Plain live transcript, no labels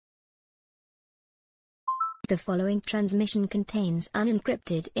The following transmission contains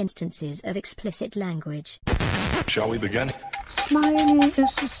unencrypted instances of explicit language. Shall we begin? Smiley is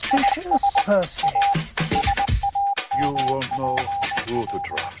suspicious, Percy. You won't know who to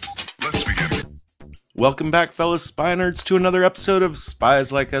trust. Let's begin. Welcome back, fellow spy nerds, to another episode of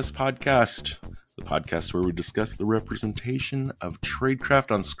Spies Like Us podcast. The podcast where we discuss the representation of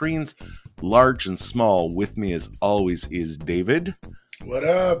tradecraft on screens, large and small. With me, as always, is David. What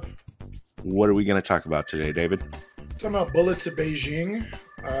up? What are we going to talk about today, David? Talking about Bullet to Beijing.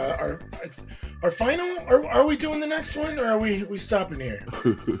 Our final? Are we doing the next one, or are we stopping here?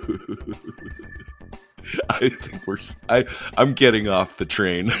 I think I'm getting off the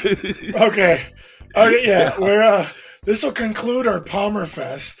train. Okay, yeah. We're this will conclude our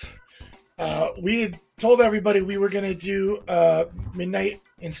Palmerfest. We had told everybody we were going to do midnight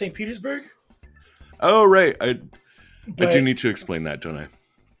in St. Petersburg. Oh, right. I do need to explain that, don't I?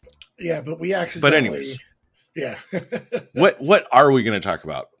 Yeah, but we accidentally... But anyways. Yeah. What are we going to talk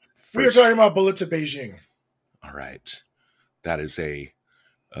about first? We were talking about Bullet to Beijing. All right. That is a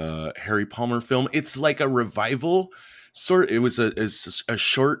Harry Palmer film. It's like a revival. It was a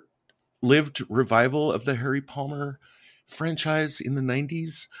short-lived revival of the Harry Palmer franchise in the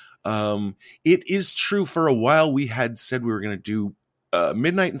 90s. It is true, for a while we had said we were going to do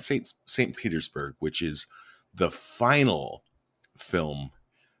Midnight in St. Petersburg, which is the final film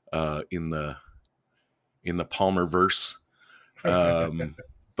in the Palmerverse.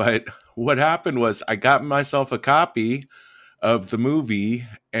 But what happened was I got myself a copy of the movie,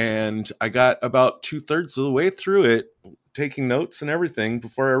 and I got about 2/3 of the way through it, taking notes and everything,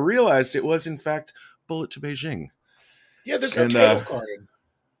 before I realized it was in fact Bullet to Beijing. Yeah, there's no title card.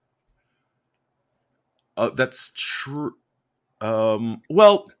 Oh, that's true.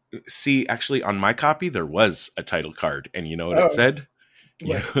 Well, see, actually, on my copy there was a title card, and you know what it said?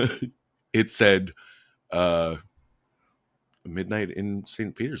 Yeah. It said Midnight in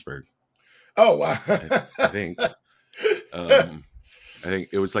St. Petersburg. Oh, wow. I think. I think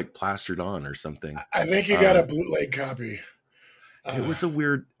it was like plastered on or something. I think you got a bootleg copy. It was a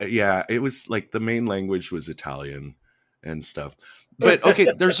weird, yeah. It was like the main language was Italian and stuff. But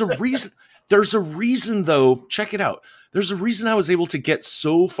okay, there's a reason. There's a reason, though. Check it out. There's a reason I was able to get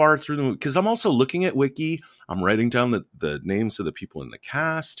so far through the movie, because I'm also looking at Wiki. I'm writing down the names of the people in the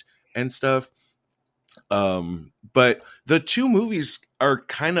cast and stuff. But the two movies are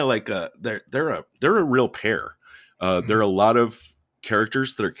kind of like they're a real pair. There are a lot of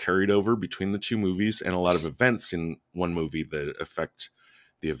characters that are carried over between the two movies, and a lot of events in one movie that affect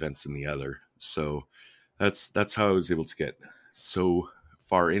the events in the other. So that's how I was able to get so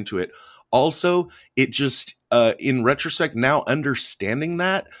far into it. Also, it just, in retrospect, now understanding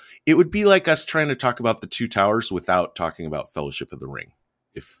that, it would be like us trying to talk about the Two Towers without talking about Fellowship of the Ring,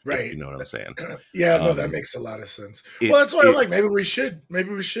 if you know what I'm saying. Yeah, no, that makes a lot of sense. Well, that's why I'm like, maybe we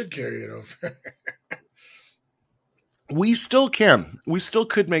should carry it over. We still can. We still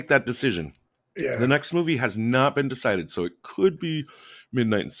could make that decision. Yeah. The next movie has not been decided, so it could be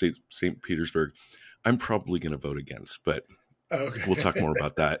Midnight in St. Petersburg. I'm probably going to vote against, but we'll talk more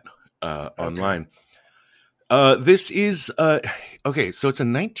about that online. This is okay, so it's a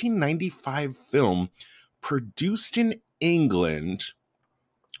 1995 film produced in England,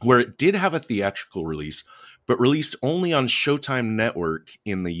 where it did have a theatrical release, but released only on Showtime Network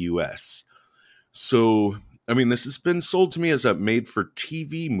in the US. So, I mean, this has been sold to me as a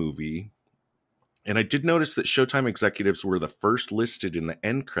made-for-TV movie, and I did notice that Showtime executives were the first listed in the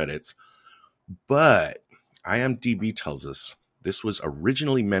end credits, but IMDb tells us this was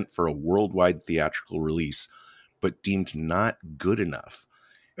originally meant for a worldwide theatrical release, but deemed not good enough.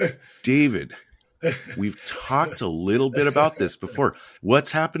 David, we've talked a little bit about this before.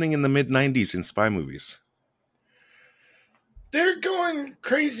 What's happening in the mid-90s in spy movies? They're going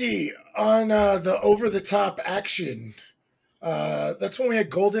crazy on the over-the-top action. That's when we had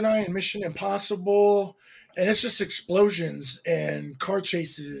GoldenEye and Mission Impossible, and it's just explosions and car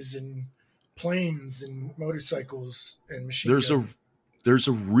chases and planes and motorcycles and machine guns. There's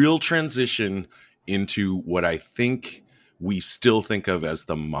a real transition into what I think we still think of as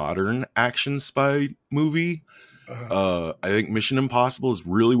the modern action spy movie. I think Mission Impossible is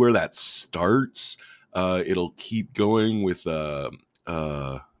really where that starts. It'll keep going with Bourne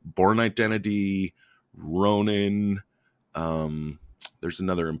Identity, Ronin. There's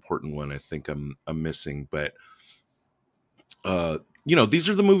another important one I think I'm missing, but these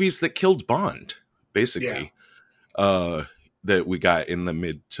are the movies that killed Bond, basically. Yeah. That we got in the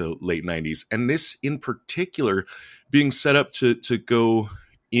mid to late 90s. And this in particular being set up to go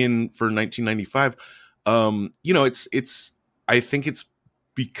in for 1995. I think it's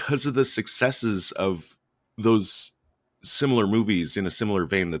because of the successes of those similar movies in a similar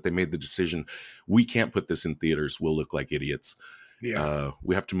vein that they made the decision, we can't put this in theaters. We'll look like idiots. Yeah.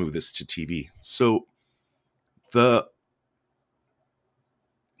 We have to move this to TV. So that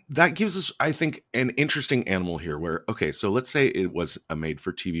gives us, I think, an interesting animal here where, okay, so let's say it was a made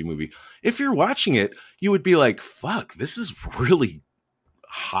for TV movie. If you're watching it, you would be like, fuck, this is really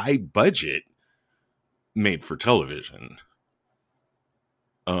high budget made for television.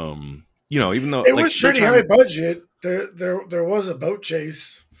 Even though It like was pretty high budget. There was a boat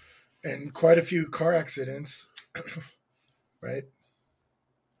chase and quite a few car accidents. Right?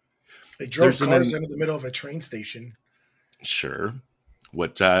 They drove cars into the middle of a train station. Sure.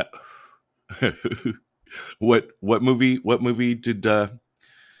 What what movie did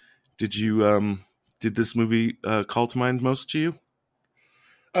this movie call to mind most to you?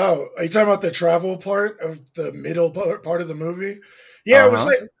 Oh, are you talking about the travel part of the middle part of the movie? Yeah, It was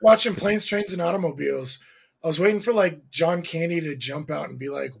like watching Planes, Trains, and Automobiles. I was waiting for like John Candy to jump out and be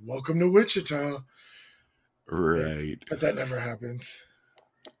like, "Welcome to Wichita." Right. But that never happened.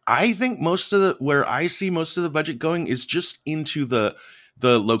 I think where I see most of the budget going is just into the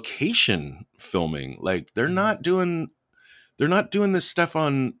location filming. Like they're not doing this stuff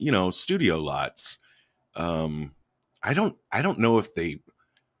on, studio lots. I don't know if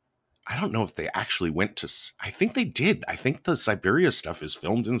they actually went to, I think they did. I think the Siberia stuff is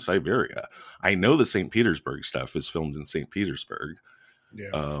filmed in Siberia. I know the St. Petersburg stuff is filmed in St. Petersburg.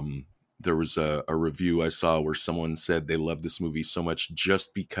 Yeah. There was a review I saw where someone said they loved this movie so much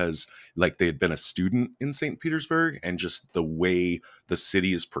just because like they had been a student in St. Petersburg and just the way the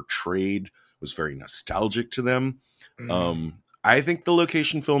city is portrayed was very nostalgic to them. I think the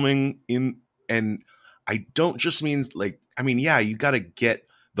location filming and I don't just mean like, I mean, yeah, you got to get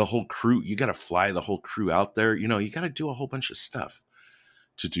the whole crew, you got to fly the whole crew out there. You got to do a whole bunch of stuff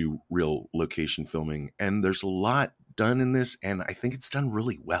to do real location filming. And there's a lot done in this. And I think it's done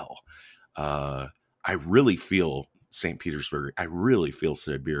really well. I really feel St. Petersburg. I really feel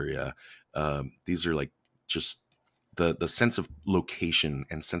Siberia. These are like just the sense of location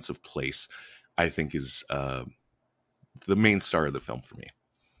and sense of place, I think is, the main star of the film for me.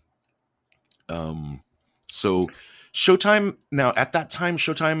 So Showtime, now at that time,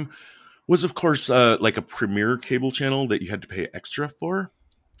 Showtime was of course like a premier cable channel that you had to pay extra for.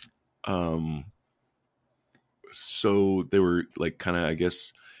 So they were like kind of, I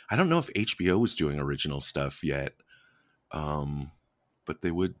guess, I don't know if HBO was doing original stuff yet. But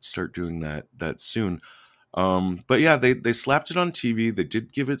they would start doing that soon. But yeah, they slapped it on TV. They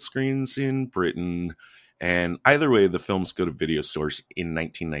did give it screens in Britain. And either way, the films go to video stores in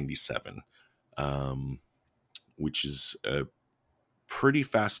 1997, which is a pretty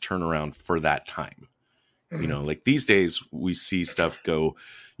fast turnaround for that time. Like these days we see stuff go,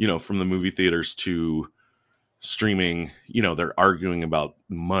 from the movie theaters to streaming, they're arguing about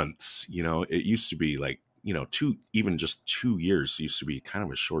months. It used to be like, even just 2 years used to be kind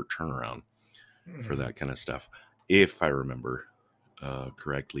of a short turnaround for that kind of stuff, if I remember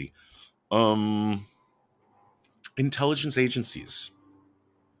correctly. Intelligence agencies.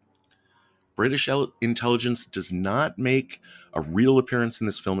 British intelligence does not make a real appearance in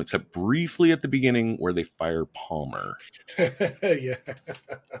this film, except briefly at the beginning where they fire Palmer. Yeah.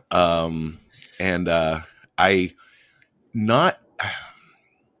 And I not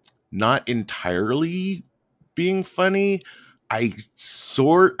entirely being funny. I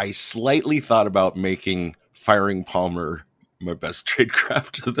slightly thought about making firing Palmer my best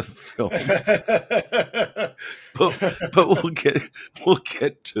tradecraft of the film, but we'll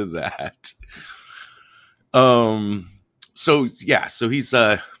get to that. So he's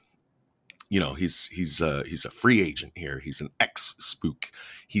he's a free agent here. He's an ex-spook.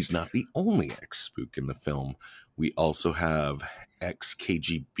 He's not the only ex-spook in the film. We also have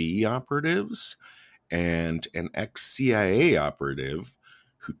ex-KGB operatives and an ex-CIA operative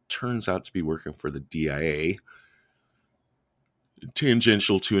who turns out to be working for the DIA.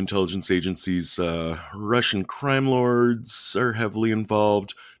 Tangential to intelligence agencies, Russian crime lords are heavily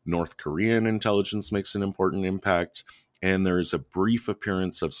involved. North Korean intelligence makes an important impact. And there is a brief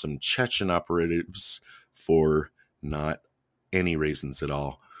appearance of some Chechen operatives for not any reasons at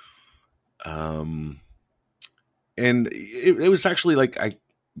all. And it was actually like, I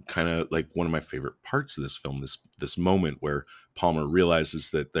kind of like one of my favorite parts of this film, this moment where Palmer realizes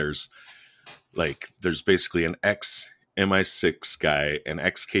that there's basically an ex-MI6 guy, an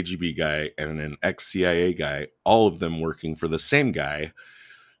ex-KGB guy, and an ex-CIA guy, all of them working for the same guy,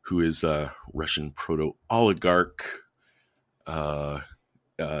 who is a Russian proto-oligarch,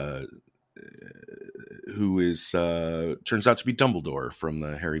 who is turns out to be Dumbledore from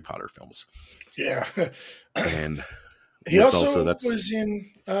the Harry Potter films. Yeah. And he also was in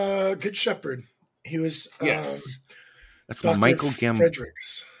Good Shepherd. He was yes. That's Dr. Michael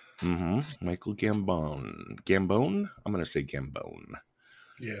Fredericks. Michael Gambon. Gambone? I'm going to say Gambone.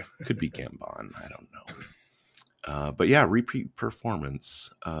 Yeah. Could be Gambon. I don't know. But yeah, repeat performance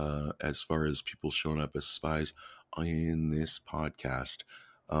as far as people showing up as spies in this podcast.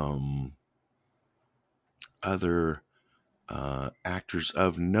 Other actors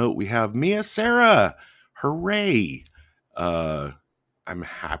of note, we have Mia Sara. Hooray! I'm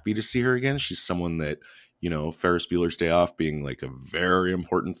happy to see her again. She's someone that, Ferris Bueller's Day Off being like a very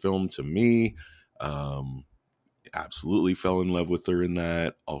important film to me. Absolutely fell in love with her in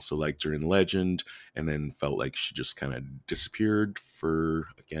that. Also liked her in Legend, and then felt like she just kind of disappeared for,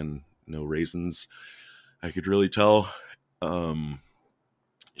 again, no reasons I could really tell.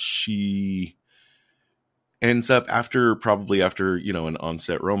 She ends up after an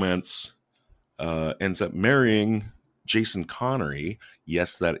onset romance, ends up marrying Jason Connery.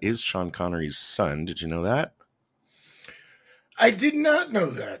 Yes, that is Sean Connery's son. Did you know that? I did not know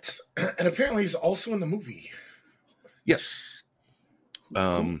that. And apparently he's also in the movie. Yes.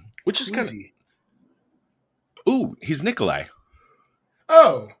 Which is kind of... Ooh, he's Nikolai.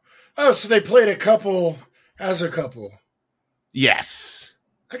 Oh, so they played a couple as a couple. Yes.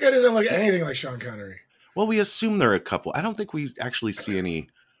 That guy doesn't look anything like Sean Connery. Well, we assume they're a couple. I don't think we actually see any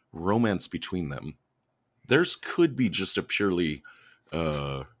romance between them. Theirs could be just a purely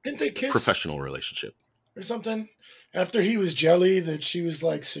didn't they kiss professional relationship or something after he was jelly that she was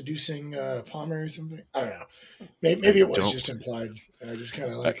like seducing Palmer or something? I don't know. Maybe it was just implied, and I just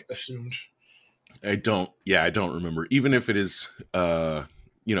kind of assumed. I don't remember. Even if it is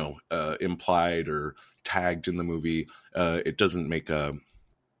implied or tagged in the movie, it doesn't make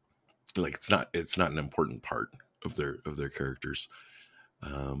it's not an important part of their characters.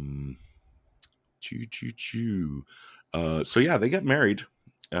 So yeah, they get married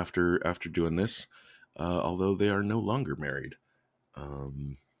after doing this, although they are no longer married.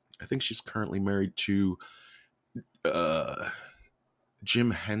 I think she's currently married to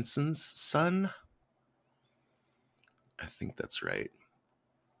Jim Henson's son. I think that's right.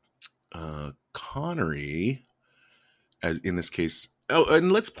 Connery, as in this case. Oh,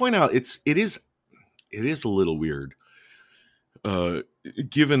 and let's point out it is a little weird.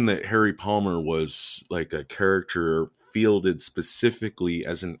 Given that Harry Palmer was like a character fielded specifically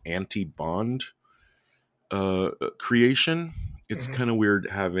as an anti-Bond creation, it's kind of weird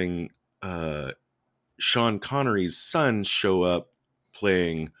having Sean Connery's son show up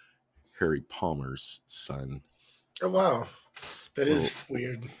playing Harry Palmer's son. Oh, wow. That is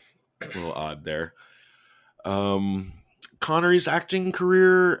weird. A little odd there. Connery's acting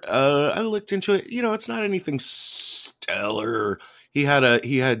career, I looked into it. It's not anything stellar. He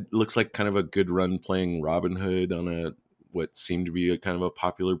had looks like kind of a good run playing Robin Hood on what seemed to be a kind of a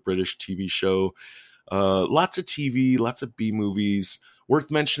popular British TV show. Lots of TV, lots of B movies.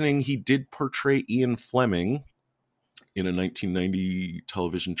 Worth mentioning, he did portray Ian Fleming in a 1990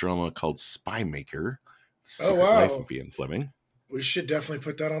 television drama called Spy Maker. Secret Life of Ian Fleming. We should definitely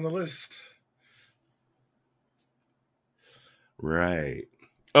put that on the list. Right.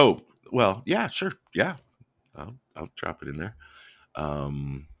 Oh, well, yeah, sure. Yeah. I'll drop it in there.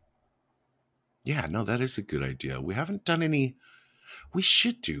 Yeah, no, that is a good idea. We haven't done any. We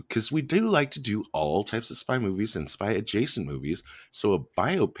should do, because we do like to do all types of spy movies and spy adjacent movies. So a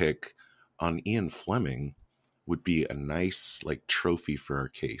biopic on Ian Fleming would be a nice trophy for our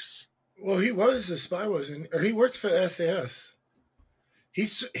case. Well, he was a spy, or he worked for the SAS.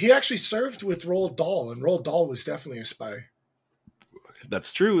 He actually served with Roald Dahl, and Roald Dahl was definitely a spy.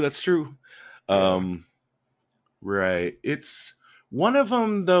 That's true. Yeah. Right. It's one of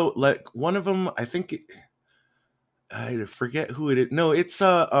them though. One of them, I think. I forget who it is. No, it's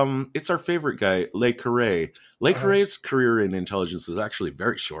our favorite guy, Le Carré. Le Carré's career in intelligence was actually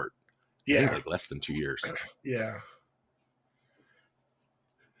very short. Yeah, I think less than 2 years. Yeah.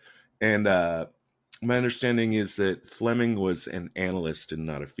 And my understanding is that Fleming was an analyst and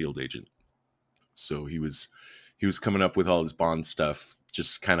not a field agent. So he was coming up with all his Bond stuff,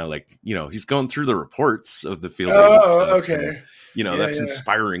 just kind of he's going through the reports of the field agent stuff. Okay. And, that's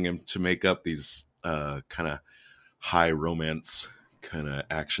inspiring him to make up these kind of high romance kind of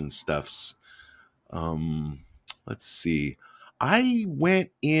action stuffs. Let's see. I went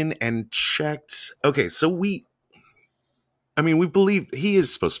in and checked. Okay, so we believe he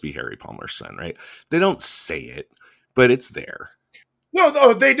is supposed to be Harry Palmer's son, right? They don't say it, but it's there.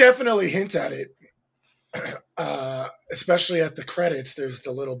 No, they definitely hint at it. Especially at the credits, there's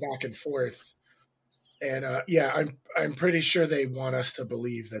the little back and forth. And yeah, I'm pretty sure they want us to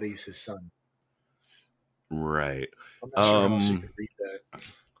believe that he's his son. Right. I'm not sure how else you could read that.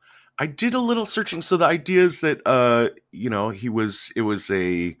 I did a little searching. So the idea is that it was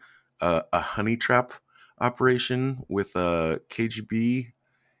a honey trap operation with a KGB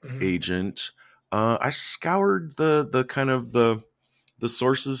agent. I scoured the kind of the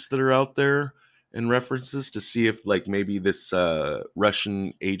sources that are out there and references to see if like maybe this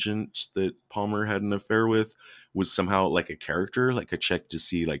Russian agent that Palmer had an affair with was somehow like a character, like a check to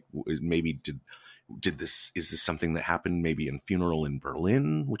see like maybe is this something that happened maybe in Funeral in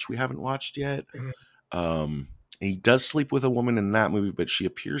Berlin, which we haven't watched yet. And he does sleep with a woman in that movie, but she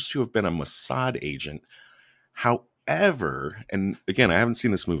appears to have been a Mossad agent. However, and again, I haven't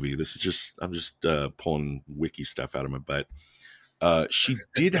seen this movie. I'm just pulling wiki stuff out of my butt. She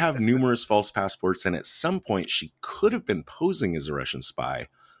did have numerous false passports, and at some point she could have been posing as a Russian spy,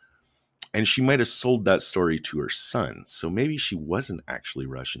 and she might have sold that story to her son. So maybe she wasn't actually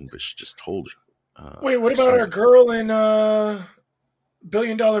Russian, but she just told her. Wait, what about our girl in $1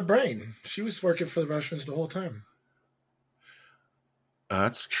 Billion Brain? She was working for the Russians the whole time.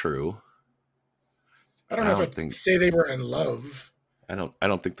 That's true. I don't know if I say they were in love. I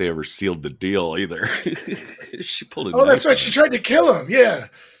don't think they ever sealed the deal either. She pulled it. Oh, that's right. She tried to kill him. Yeah.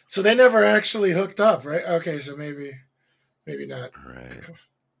 So they never actually hooked up, right? Okay, so maybe not.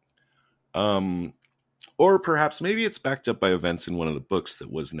 Right. Or perhaps maybe it's backed up by events in one of the books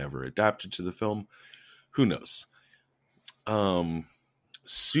that was never adapted to the film. Who knows?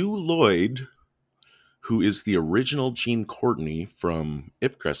 Sue Lloyd, who is the original Jean Courtney from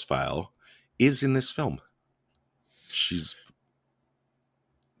Ipcress File, is in this film. She's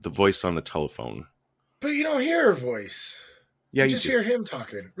the voice on the telephone. But you don't hear her voice. Yeah, you just hear him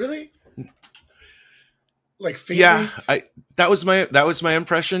talking. Really? Like faintly? Yeah, that was my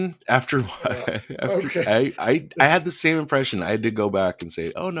impression after. Okay. I had the same impression. I had to go back and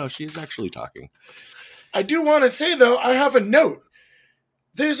say, oh no, she's actually talking. I do want to say though, I have a note.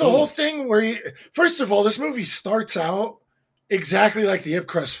 There's a whole thing where first of all, this movie starts out exactly like the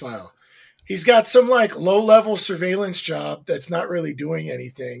Ipcress File. He's got some like low-level surveillance job that's not really doing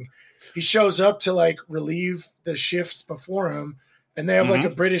anything. He shows up to like relieve the shifts before him, and they have like a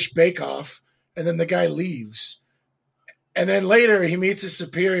British bake-off, and then the guy leaves. And then later he meets his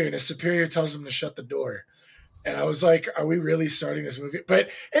superior, and his superior tells him to shut the door. And I was like, are we really starting this movie? But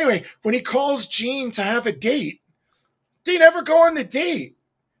anyway, when he calls Jean to have a date, they never go on the date.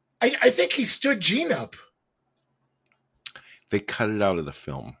 I think he stood Jean up. They cut it out of the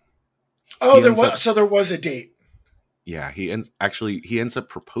film. Oh, there was a date. Yeah, he ends up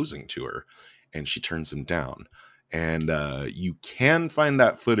proposing to her, and she turns him down. And you can find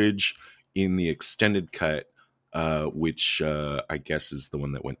that footage in the extended cut, which I guess is the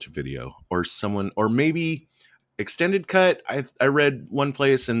one that went to video, or maybe extended cut. I read one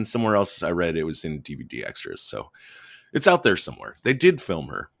place, and somewhere else I read it was in DVD extras. So it's out there somewhere. They did film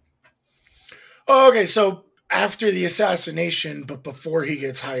her. Oh, okay, so after the assassination, but before he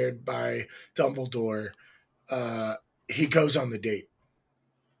gets hired by Dumbledore, he goes on the date.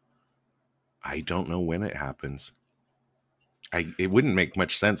 I don't know when it happens. It wouldn't make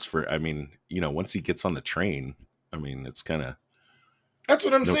much sense once he gets on the train, it's kind of... That's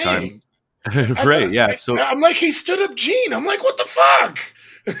what I'm saying. Right, yeah. So I'm like, he stood up Jean. I'm like, what the fuck?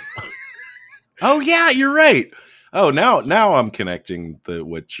 Oh, yeah, you're right. Oh, now I'm connecting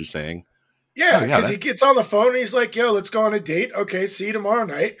what you're saying. Yeah, because he gets on the phone and he's like, yo, let's go on a date. Okay, see you tomorrow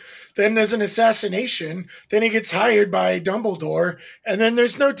night. Then there's an assassination. Then he gets hired by Dumbledore. And then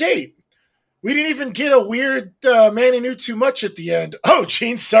there's no date. We didn't even get a weird man who knew too much at the end. Oh,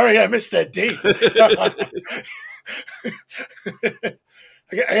 Gene, sorry I missed that date.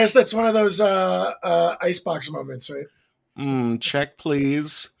 I guess that's one of those icebox moments, right? Check,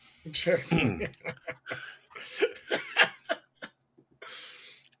 please. Check.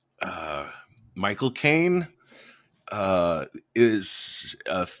 Michael Caine is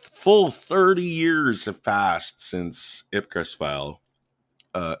a full 30 years have passed since Ipcress File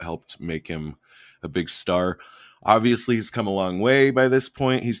helped make him a big star. Obviously, he's come a long way by this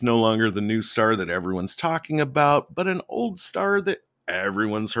point. He's no longer the new star that everyone's talking about, but an old star that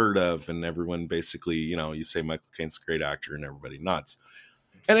everyone's heard of, and everyone basically, you say Michael Caine's a great actor, and everybody nods.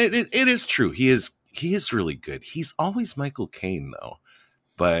 And it is true. He is really good. He's always Michael Caine though,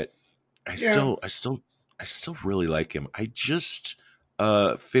 but I still really like him. I just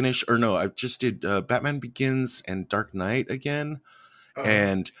I just did Batman Begins and Dark Knight again,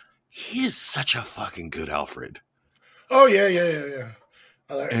 and he is such a fucking good Alfred. Oh yeah.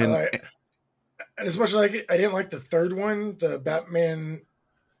 And as much as I didn't like the third one, the Batman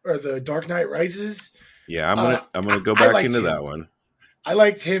or the Dark Knight Rises. Yeah, I'm gonna go I back liked into him. that one. I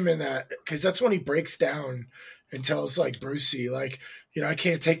liked him in that because that's when he breaks down and tells like Brucey, like, I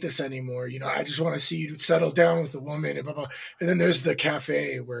can't take this anymore. I just want to see you settle down with a woman and blah, blah. And then there's the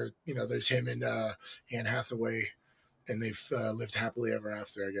cafe where, there's him and Anne Hathaway and they've lived happily ever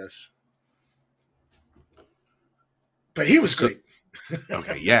after, I guess. But he was great.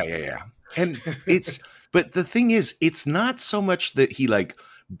 Okay. Yeah. And but the thing is, it's not so much that he like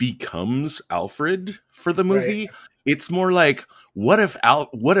becomes Alfred for the movie. Right. It's more like, what if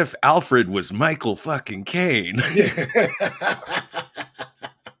Alfred was Michael fucking Caine?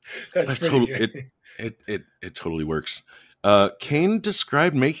 That's pretty good. It totally works. Caine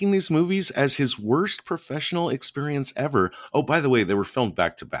described making these movies as his worst professional experience ever. Oh, by the way, they were filmed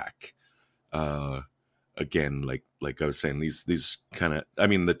back to back. Again, like I was saying, these kind of, I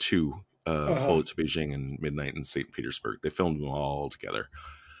mean, the two Bullet to Beijing and Midnight in St. Petersburg, they filmed them all together.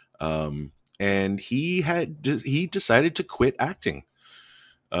 And he decided to quit acting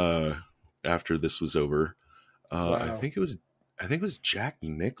after this was over. Wow. I think it was Jack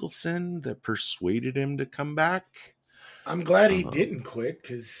Nicholson that persuaded him to come back. I'm glad he didn't quit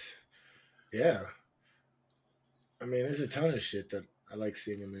because, yeah. I mean, there's a ton of shit that I like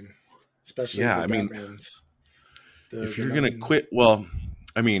seeing him in, especially Batman's. If you're going to quit, well,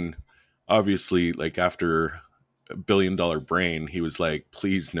 I mean, obviously, like after $1 Billion Brain, he was like,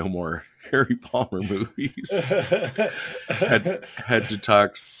 please, no more Harry Palmer movies. had to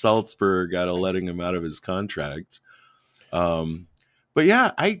talk Salzburg out of letting him out of his contract. But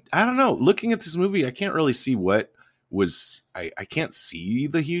yeah, I don't know. Looking at this movie, I can't really see what was. I can't see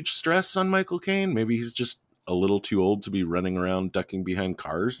the huge stress on Michael Caine. Maybe he's just a little too old to be running around ducking behind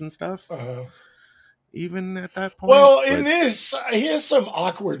cars and stuff. Even at that point. Well, in this, he has some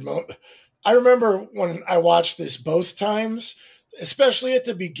awkward moments. I remember when I watched this both times, especially at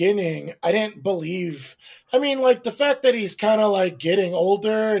the beginning, I didn't believe. I mean, like the fact that he's kind of like getting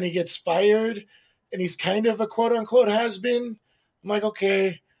older and he gets fired and he's kind of a quote unquote has been. I'm like,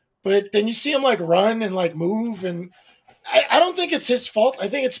 okay. But then you see him like run and like move. And I don't think it's his fault. I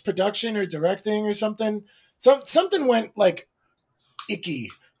think it's production or directing or something. Something went like icky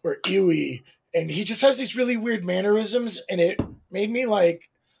or ewy. And he just has these really weird mannerisms. And it made me like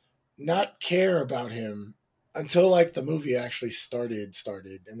not care about him until like the movie actually started.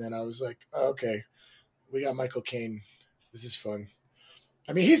 And then I was like, oh, okay, we got Michael Caine. This is fun.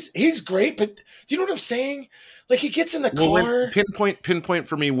 I mean, he's great, but do you know what I'm saying? Like he gets in the car. Pinpoint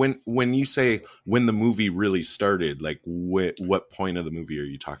for me when you say when the movie really started, like what point of the movie are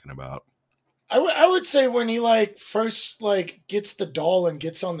you talking about? I would say when he like first like gets the doll and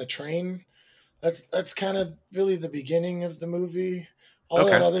gets on the train. That's kind of really the beginning of the movie. All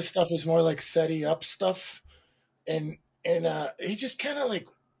that other stuff is more like setting up stuff, and he just kind of like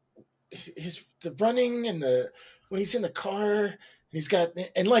the running and when he's in the car and he's got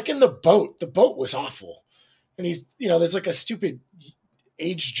and like in the boat was awful, and he's there's like a stupid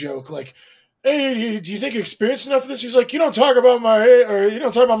age joke like, hey, do you think you're experienced enough for this? He's like, you don't talk about my age, or you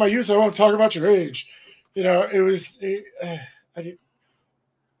don't talk about my youth, I won't talk about your age. I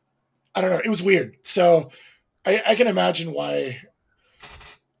don't know. It was weird. So I can imagine why,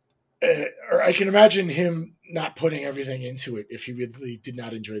 or I can imagine him not putting everything into it if he really did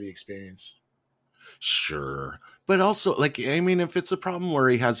not enjoy the experience. Sure. But also, like, I mean, if it's a problem where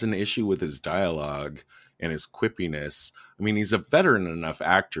he has an issue with his dialogue and his quippiness, I mean, he's a veteran enough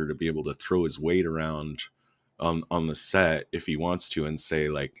actor to be able to throw his weight around on the set if he wants to and say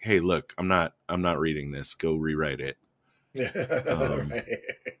like, hey, look, I'm not reading this. Go rewrite it. Right.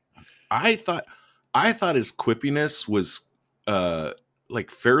 I thought his quippiness was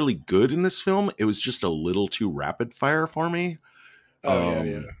like fairly good in this film. It was just a little too rapid fire for me.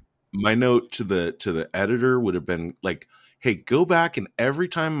 Yeah. My note to the editor would have been like, hey, go back and every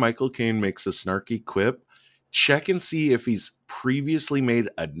time Michael Caine makes a snarky quip, check and see if he's previously made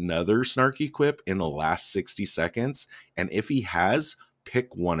another snarky quip in the last 60 seconds. And if he has,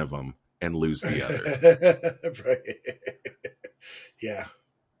 pick one of them and lose the other. Right. Yeah.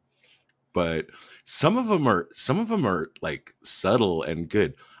 But some of them are like subtle and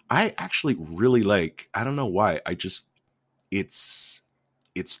good. I actually really like, I don't know why. It's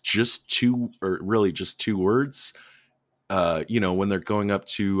just two words. When they're going up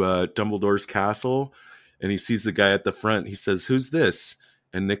to Dumbledore's castle and he sees the guy at the front, he says, "Who's this?"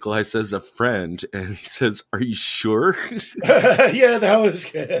 And Nikolai says, "A friend." And he says, "Are you sure?" Yeah, that was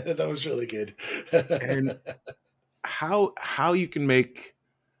good. That was really good. And how you can make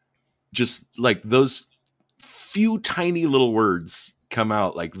just like those few tiny little words come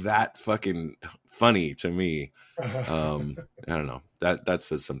out like that fucking funny to me. I don't know. That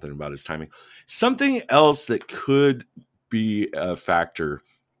says something about his timing. Something else that could be a factor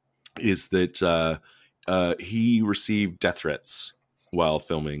is that he received death threats while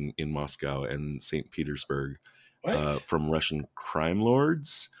filming in Moscow and St. Petersburg from Russian crime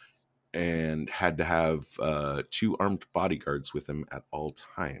lords, and had to have 2 armed bodyguards with him at all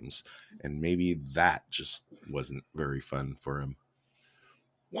times. And maybe that just wasn't very fun for him.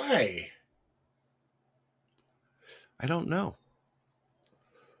 Why? I don't know.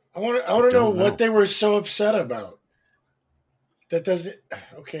 I want to know what they were so upset about. That doesn't...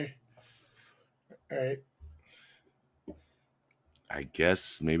 Okay. All right. I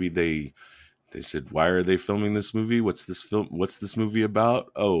guess maybe they said, why are they filming this movie? What's this movie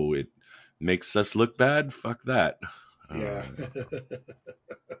about? Oh, it makes us look bad? Fuck that. Yeah.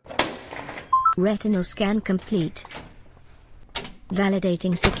 Retinal scan complete.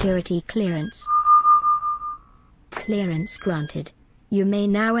 Validating security clearance. Clearance granted. You may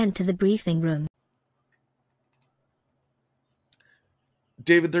now enter the briefing room.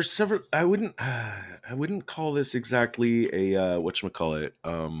 David, there's several. I wouldn't call this exactly a whatchamacallit,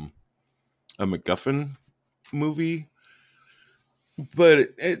 a MacGuffin movie,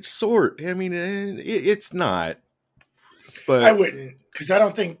 but it's sort. I mean, it's not. But I wouldn't, because I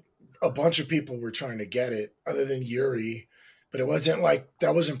don't think a bunch of people were trying to get it, other than Yuri. But it wasn't like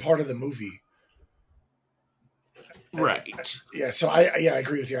that wasn't part of the movie. Right. Yeah, so I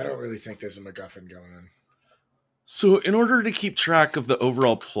agree with you. I don't really think there's a MacGuffin going on. So in order to keep track of the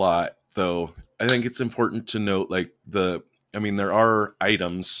overall plot, though, I think it's important to note, like, there are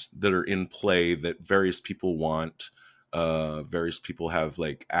items that are in play that various people want, various people have,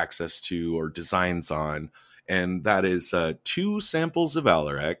 like, access to or designs on, and that is 2 samples of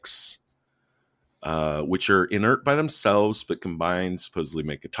Alarex, which are inert by themselves, but combined supposedly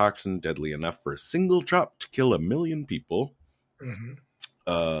make a toxin deadly enough for a single drop to kill 1 million people. Mm-hmm.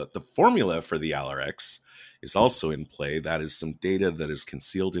 The formula for the Alarex is also in play. That is some data that is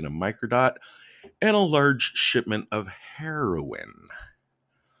concealed in a microdot and a large shipment of heroin.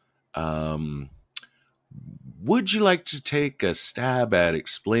 Would you like to take a stab at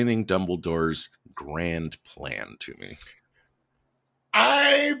explaining Dumbledore's grand plan to me?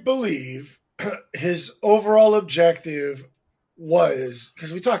 I believe his overall objective was,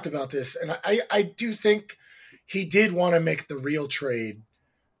 because we talked about this, and I do think he did want to make the real trade,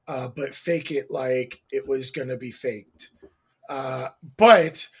 but fake it like it was going to be faked.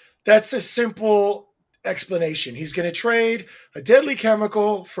 But that's a simple explanation. He's going to trade a deadly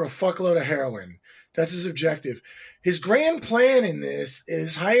chemical for a fuckload of heroin. That's his objective. His grand plan in this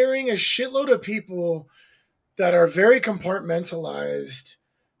is hiring a shitload of people that are very compartmentalized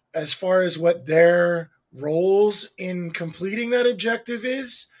as far as what their roles in completing that objective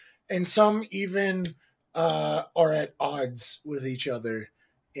is, and some even are at odds with each other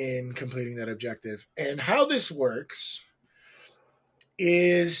in completing that objective. And how this works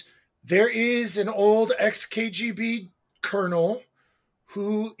is there is an old ex-KGB colonel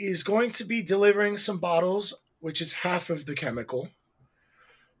who is going to be delivering some bottles, which is half of the chemical.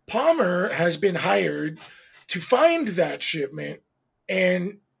 Palmer has been hired to find that shipment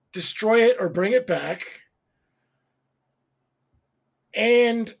and destroy it or bring it back.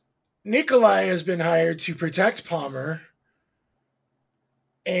 And Nikolai has been hired to protect Palmer.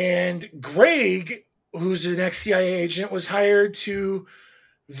 And Greg, who's an ex-CIA agent, was hired to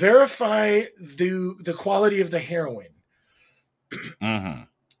verify the quality of the heroin. Mm-hmm.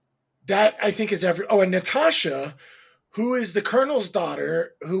 That, I think, is every... Oh, and Natasha, who is the colonel's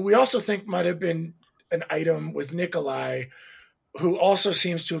daughter, who we also think might have been an item with Nikolai, who also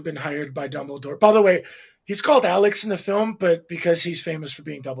seems to have been hired by Dumbledore. By the way, he's called Alex in the film, but because he's famous for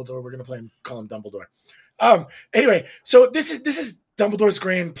being Dumbledore, we're going to call him Dumbledore. Anyway, so this is Dumbledore's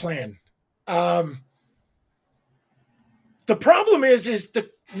grand plan. The problem is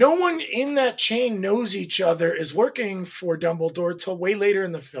no one in that chain knows each other, is working for Dumbledore till way later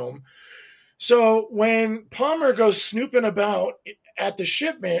in the film. So when Palmer goes snooping about at the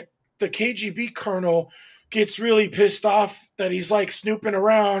shipment, the KGB colonel gets really pissed off that he's like snooping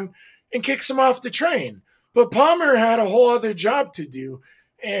around and kicks him off the train. But Palmer had a whole other job to do.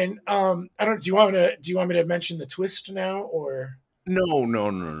 And I don't. Do you want me to mention the twist now, or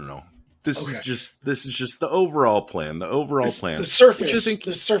no? This is just the overall plan. The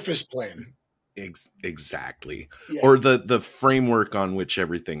surface plan. Exactly, yeah. Or the framework on which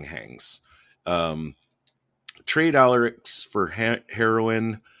everything hangs. Trade Alarex for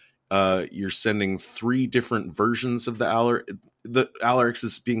heroin. You're sending 3 different versions of the Alarex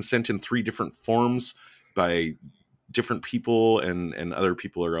is being sent in 3 different forms by different people and other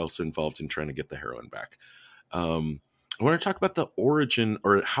people are also involved in trying to get the heroine back. I want to talk about the origin,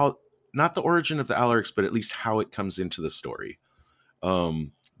 or how, not the origin of the Alarix, but at least how it comes into the story.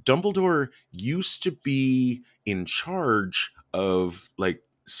 Dumbledore used to be in charge of like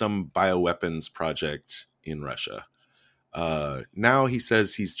some bioweapons project in Russia. Now he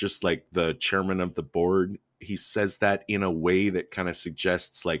says he's just like the chairman of the board. He says that in a way that kind of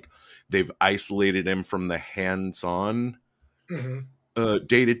suggests like they've isolated him from the hands-on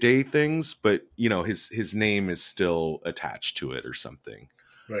day-to-day things, but you know, his name is still attached to it or something.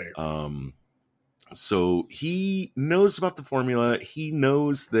 Right. So he knows about the formula. He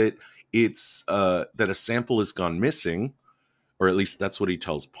knows that it's that a sample has gone missing, or at least that's what he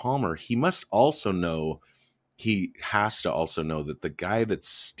tells Palmer. He must also know, he has to also know that the guy that's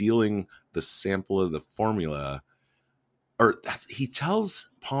stealing the sample of the formula, he tells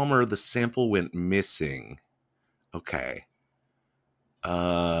Palmer the sample went missing. Okay.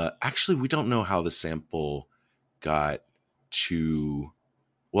 Actually, we don't know how the sample got to,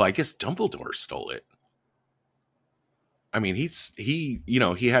 well, I guess Dumbledore stole it. I mean,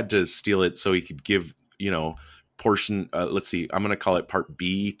 he had to steal it so he could give, portion, let's see, I'm going to call it part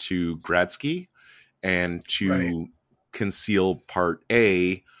B to Gradsky, and to conceal part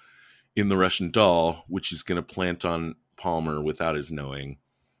A in the Russian doll, which he's going to plant on Palmer without his knowing.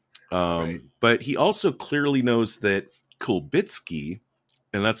 But he also clearly knows that Kulbitsky,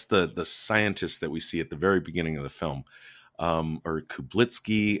 and that's the scientist that we see at the very beginning of the film, or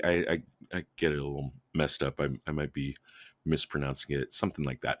Kublitsky, I get it a little messed up. I might be mispronouncing it, something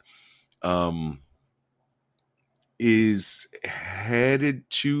like that. Is headed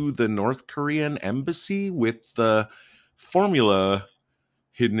to the North Korean embassy with the formula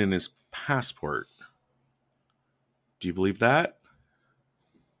hidden in his passport. Do you believe that?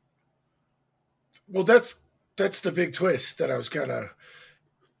 Well, that's the big twist that I was gonna.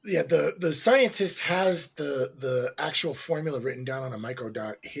 Yeah, the scientist has the actual formula written down on a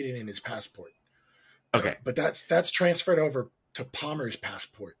microdot hidden in his passport. Okay, but that's transferred over to Palmer's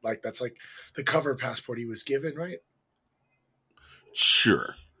passport. Like that's like the cover passport he was given, right?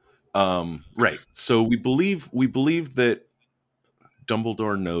 Sure. Right. So we believe that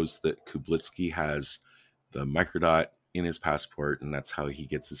Dumbledore knows that Kublitsky has the microdot in his passport, and that's how he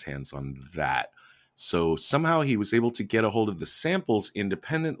gets his hands on that. So somehow he was able to get a hold of the samples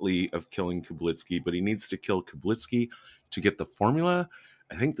independently of killing Kublitsky, but he needs to kill Kublitsky to get the formula.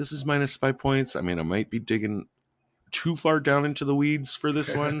 I think this is minus 5 points. I mean, I might be digging too far down into the weeds for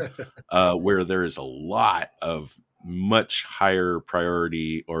this one, where there is a lot of much higher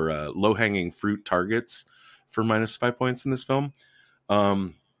priority or low-hanging fruit targets for minus 5 points in this film.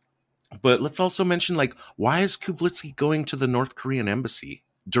 But let's also mention, like, why is Kublitsky going to the North Korean embassy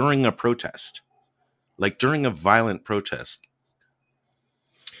during a protest? Like, during a violent protest?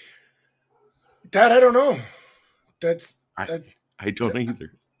 That I don't know. I don't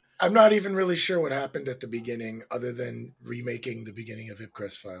either. I'm not even really sure what happened at the beginning, other than remaking the beginning of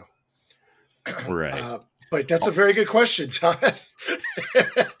Ipcrest File. Right. But that's a very good question, Todd.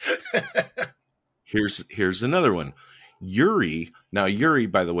 Here's another one. Yuri. Now, Yuri,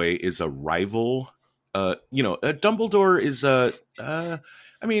 by the way, is a rival. Dumbledore is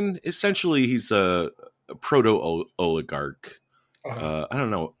essentially he's a proto oligarch. I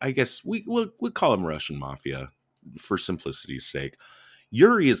don't know. I guess we'll call him Russian mafia for simplicity's sake.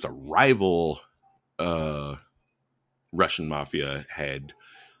 Yuri is a rival Russian mafia head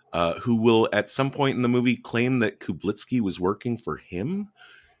who will at some point in the movie claim that Kublitsky was working for him.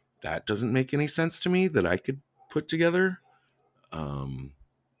 That doesn't make any sense to me that I could put together.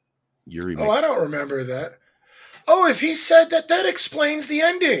 Yuri makes... I don't remember that. Oh, if he said that, that explains the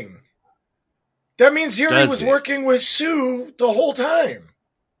ending. That means Yuri was working with Sue the whole time.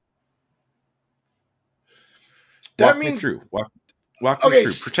 Walk me through.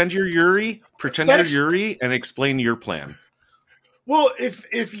 Pretend you're Yuri. You're Yuri and explain your plan. Well,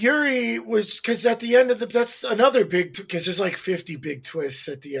 if Yuri was, because at the end of that's another big, because there's like 50 big twists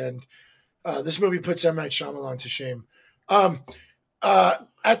at the end. This movie puts M. Night Shyamalan to shame.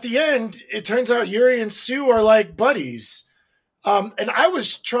 At the end, it turns out Yuri and Sue are like buddies. And I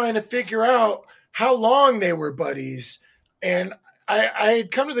was trying to figure out how long they were buddies. And I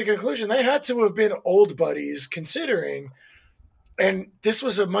had come to the conclusion they had to have been old buddies, considering. And this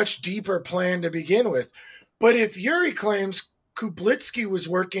was a much deeper plan to begin with. But if Yuri claims Kublitsky was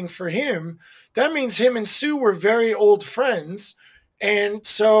working for him, that means him and Sue were very old friends. And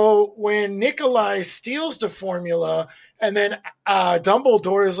so when Nikolai steals the formula and then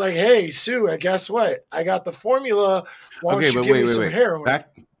Dumbledore is like, hey, Sue, guess what? I got the formula. Why don't you give me some heroin?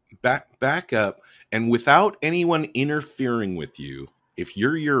 Back up And without anyone interfering with you, if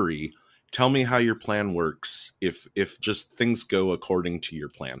you're Yuri, tell me how your plan works if just things go according to your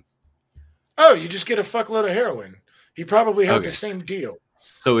plan. Oh, you just get a fuckload of heroin. He probably had the same deal.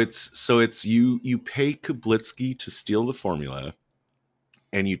 So it's you pay Kublitsky to steal the formula,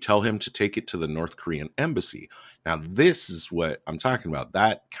 and you tell him to take it to the North Korean embassy. Now, this is what I'm talking about.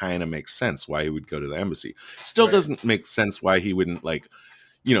 That kind of makes sense why he would go to the embassy. Still doesn't make sense why he wouldn't, like,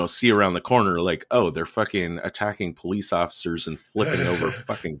 you know, see around the corner, like, oh, they're fucking attacking police officers and flipping over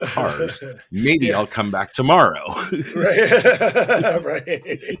fucking cars. Maybe I'll come back tomorrow. Right.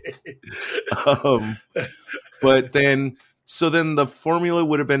 Right. But then, so then the formula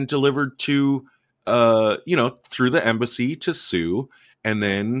would have been delivered to, you know, through the embassy to Sue, and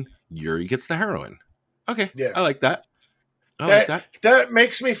then Yuri gets the heroin. Okay. Yeah. I like that. That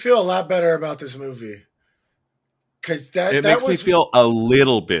makes me feel a lot better about this movie. Because that makes me feel a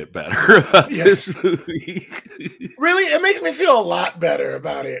little bit better about this movie. Really? It makes me feel a lot better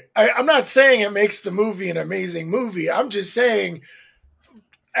about it. I'm not saying it makes the movie an amazing movie. I'm just saying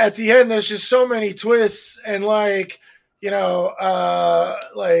at the end, there's just so many twists and, like, you know,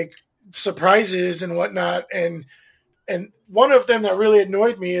 like surprises and whatnot. And one of them that really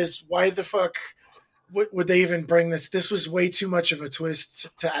annoyed me is why the fuck would they even bring this? This was way too much of a twist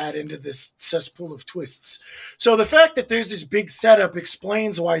to add into this cesspool of twists. So the fact that there's this big setup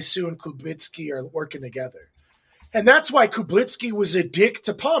explains why Sue and Kublitsky are working together. And that's why Kublitsky was a dick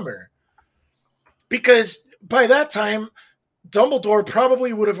to Palmer. Because by that time, Dumbledore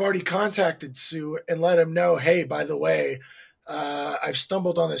probably would have already contacted Sue and let him know, hey, by the way, I've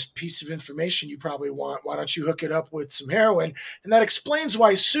stumbled on this piece of information you probably want. Why don't you hook it up with some heroin? And that explains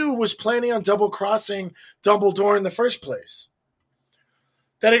why Sue was planning on double-crossing Dumbledore in the first place.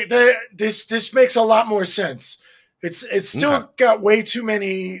 This makes a lot more sense. It's still got way too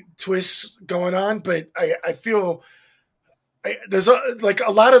many twists going on, but I feel there's a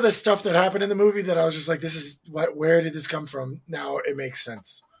lot of the stuff that happened in the movie that I was just like, this is where did this come from? Now it makes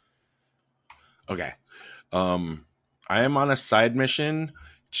sense. Okay. I am on a side mission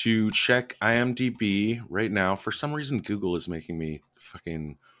to check IMDb right now. For some reason, Google is making me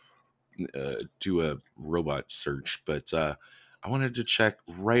fucking do a robot search, but I wanted to check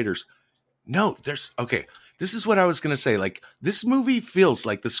writers. No, this is what I was going to say. Like, this movie feels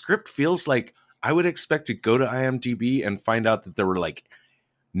like, the script feels like I would expect to go to IMDb and find out that there were like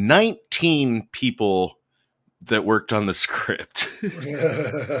 19 people that worked on the script.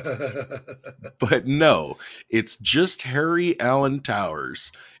 But no, it's just Harry Alan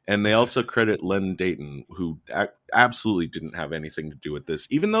Towers. And they also credit Len Dayton, who absolutely didn't have anything to do with this,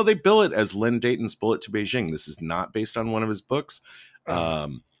 even though they bill it as Len Dayton's Bullet to Beijing. This is not based on one of his books. I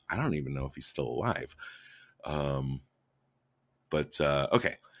don't even know if he's still alive.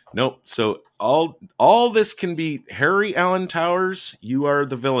 Okay. Nope. So all this can be Harry Alan Towers. You are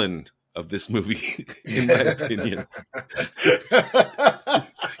the villain of this movie, in my opinion.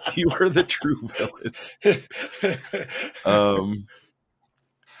 You are the true villain.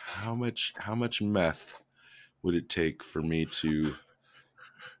 How much meth would it take for me to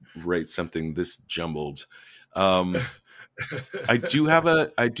write something this jumbled? I do have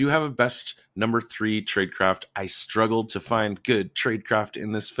a best number 3 tradecraft. I struggled to find good tradecraft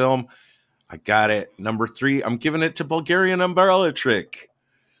in this film. I got it. Number 3, I'm giving it to Bulgarian umbrella trick.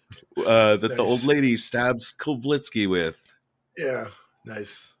 That nice. The old lady stabs Kublitsky with. Yeah,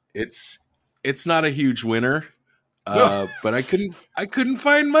 nice. It's not a huge winner, but I couldn't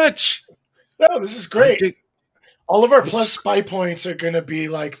find much. No, this is great. All of our plus spy points are going to be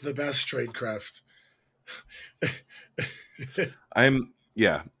like the best tradecraft. I'm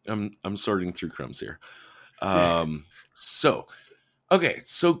sorting through crumbs here. So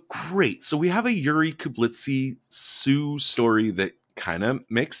great. So we have a Yuri Kublitsky Sue story that kind of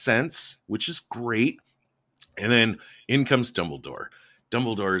makes sense, which is great. And then in comes Dumbledore.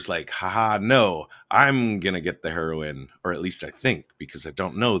 Dumbledore is like, haha, no, I'm going to get the heroin, or at least I think, because I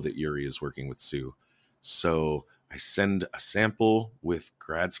don't know that Yuri is working with Sue. So I send a sample with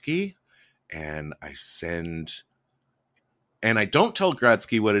Gradsky, and I don't tell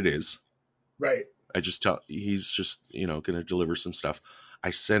Gradsky what it is. Right. I just tell, he's just, going to deliver some stuff. I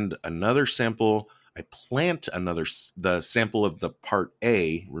send another sample. I plant the sample of the part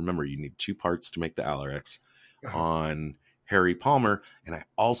A. Remember, you need 2 parts to make the Alarex on Harry Palmer. And I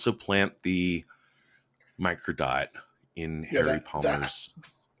also plant the microdot in Harry Palmer's.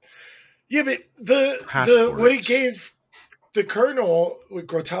 Yeah, but the what he gave the Colonel with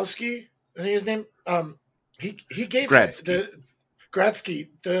Grotowski, I think his name, he gave Gradsky,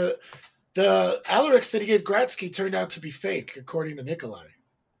 the Alarex that he gave Gradsky turned out to be fake, according to Nikolai.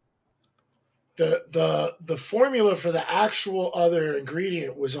 the formula for the actual other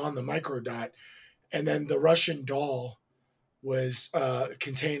ingredient was on the microdot, and then the Russian doll was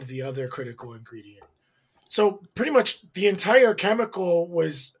contained the other critical ingredient. So pretty much the entire chemical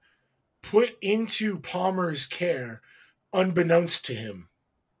was put into Palmer's care, unbeknownst to him.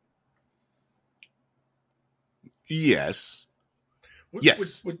 Yes.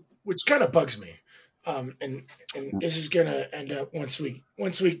 Which kind of bugs me. And this is gonna end up once we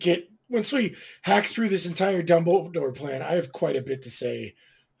hack through this entire Dumbledore plan. I have quite a bit to say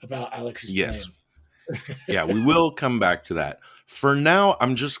about Alex's plan. Yeah, we will come back to that. For now,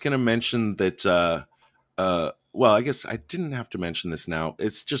 I'm just gonna mention that. Well, I guess I didn't have to mention this now.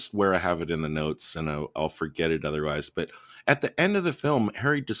 It's just where I have it in the notes, and I'll forget it otherwise. But at the end of the film,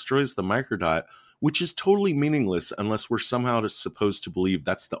 Harry destroys the microdot, which is totally meaningless unless we're somehow supposed to believe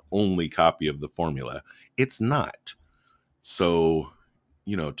that's the only copy of the formula. It's not. So,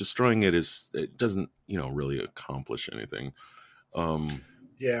 destroying it doesn't, really accomplish anything.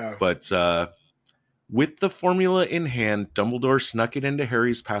 Yeah. But with the formula in hand, Dumbledore snuck it into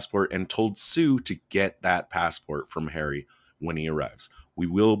Harry's passport and told Sue to get that passport from Harry when he arrives. We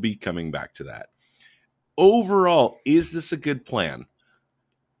will be coming back to that. Overall, is this a good plan?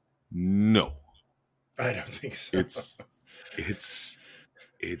 No. I don't think so. It's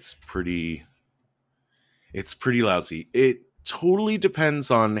pretty lousy. It totally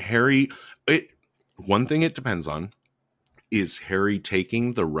depends on Harry. One thing it depends on is Harry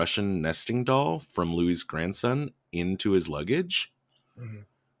taking the Russian nesting doll from Louis's grandson into his luggage,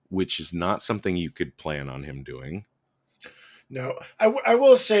 which is not something you could plan on him doing. No, I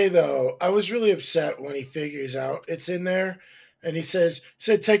will say though, I was really upset when he figures out it's in there. And he said,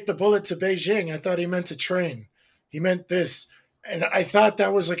 take the bullet to Beijing. I thought he meant a train. He meant this. And I thought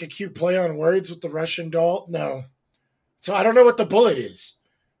that was like a cute play on words with the Russian doll. No. So I don't know what the bullet is.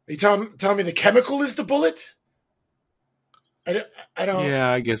 Are you telling me the chemical is the bullet? I don't.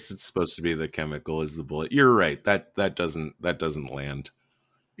 Yeah, I guess it's supposed to be the chemical is the bullet. You're right. That doesn't land.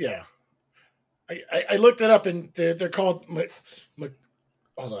 Yeah. I looked it up, and they're called hold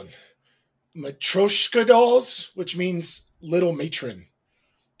on. Matryoshka dolls, which means little matron.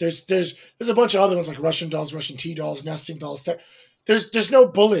 There's a bunch of other ones like Russian dolls, Russian tea dolls, nesting dolls. There's no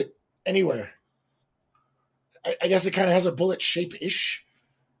bullet anywhere. I guess it kind of has a bullet shape ish.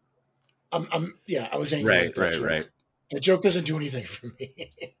 I was angry. Right. The joke doesn't do anything for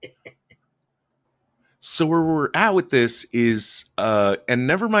me. So where we're at with this is, and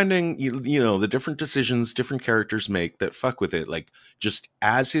never minding, the different decisions different characters make that fuck with it. Like, just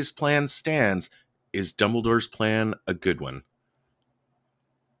as his plan stands, is Dumbledore's plan a good one?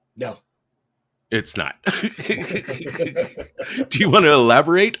 No. It's not. Do you want to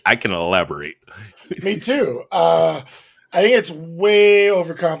elaborate? I can elaborate. Me too. I think it's way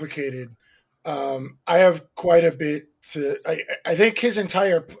overcomplicated. I have quite a bit to... I think his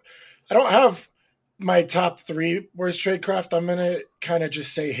entire... I don't have my top 3 worst tradecraft. I'm going to kind of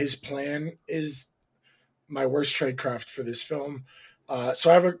just say his plan is my worst tradecraft for this film. So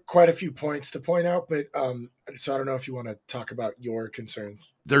I have quite a few points to point out, but so I don't know if you want to talk about your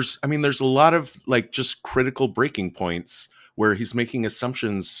concerns. There's a lot of like just critical breaking points where he's making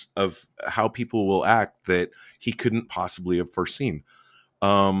assumptions of how people will act that he couldn't possibly have foreseen.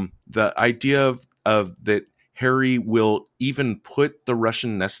 The idea of that Harry will even put the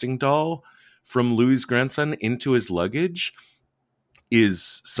Russian nesting doll from Louis's grandson into his luggage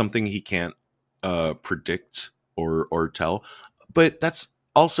is something he can't predict or tell. But that's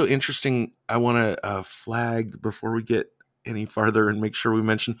also interesting. I want to flag before we get any farther and make sure we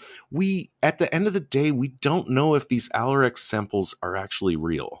mention, at the end of the day, we don't know if these Alarex samples are actually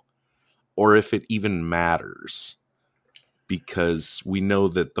real or if it even matters, because we know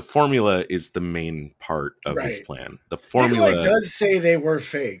that the formula is the main part of his plan. The formula Nikolai does say they were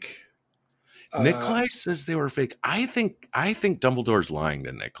fake. Nikolai says they were fake. I think Dumbledore's lying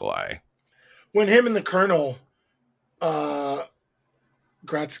to Nikolai. When him and the Colonel,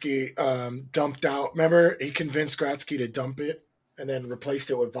 Gratsky, dumped out. Remember, he convinced Gratsky to dump it and then replaced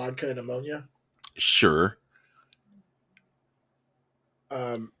it with vodka and ammonia? Sure.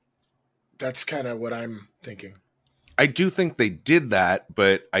 That's kind of what I'm thinking. I do think they did that,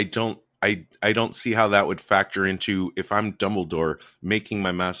 but I don't see how that would factor into, if I'm Dumbledore making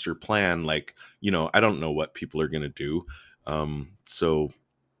my master plan. Like, I don't know what people are going to do. So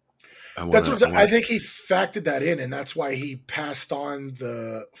I think he factored that in, and that's why he passed on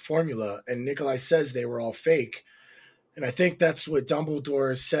the formula. And Nikolai says they were all fake. And I think that's what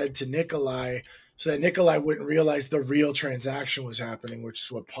Dumbledore said to Nikolai, so that Nikolai wouldn't realize the real transaction was happening, which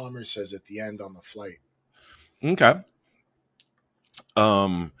is what Palmer says at the end on the flight. Okay.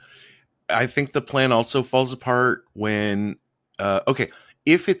 I think the plan also falls apart when, okay,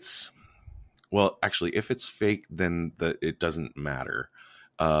 if it's, well, actually, if it's fake, then it doesn't matter.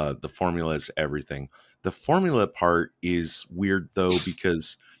 The formula is everything. The formula part is weird, though,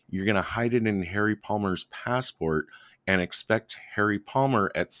 because you're going to hide it in Harry Palmer's passport and expect Harry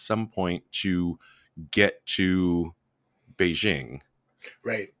Palmer at some point to get to Beijing.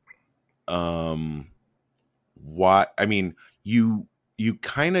 Right. What, I mean, you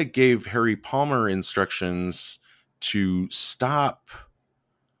kind of gave Harry Palmer instructions to stop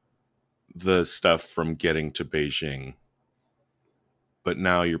the stuff from getting to Beijing, but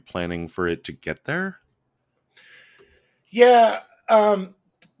now you're planning for it to get there? Yeah.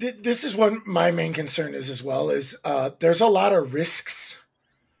 This is what my main concern is as well, is there's a lot of risks.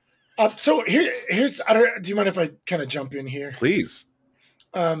 So here's, do you mind if I kind of jump in here? Please.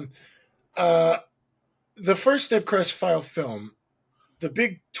 The first Step Crest File film, the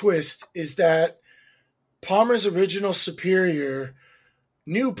big twist is that Palmer's original superior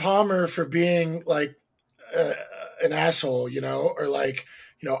knew Palmer for being like an asshole, or like,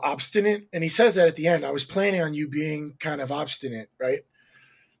 obstinate. And he says that at the end, I was planning on you being kind of obstinate, right?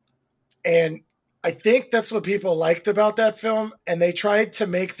 And I think that's what people liked about that film. And they tried to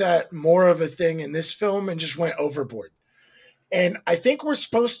make that more of a thing in this film and just went overboard. And I think we're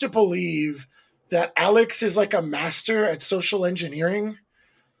supposed to believe that Alex is like a master at social engineering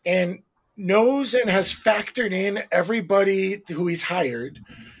and knows and has factored in everybody who he's hired,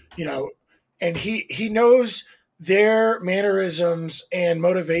 and he knows their mannerisms and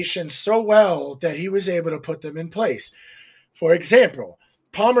motivations so well that he was able to put them in place. For example,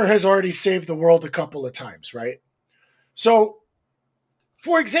 Palmer has already saved the world a couple of times, right? So,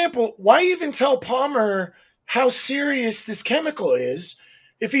 for example, why even tell Palmer how serious this chemical is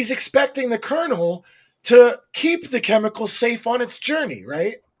if he's expecting the Colonel to keep the chemical safe on its journey,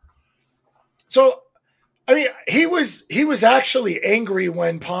 right? So, I mean, he was actually angry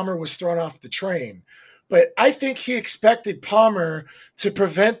when Palmer was thrown off the train, but I think he expected Palmer to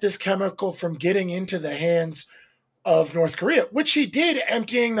prevent this chemical from getting into the hands of North Korea, which he did,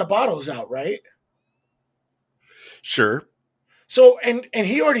 emptying the bottles out, right? Sure. So, and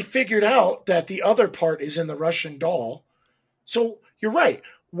he already figured out that the other part is in the Russian doll. So you're right.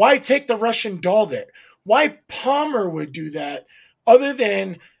 Why take the Russian doll there? Why Palmer would do that other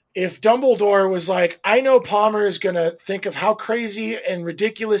than if Dumbledore was like, I know Palmer is going to think of how crazy and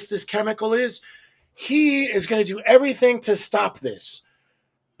ridiculous this chemical is. He is going to do everything to stop this.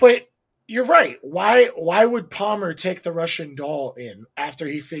 But you're right. Why would Palmer take the Russian doll in after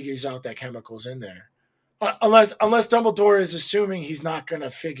he figures out that chemical's in there? Unless Dumbledore is assuming he's not going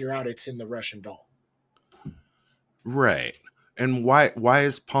to figure out it's in the Russian doll. Right. And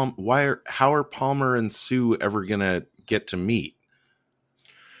how are Palmer and Sue ever going to get to meet?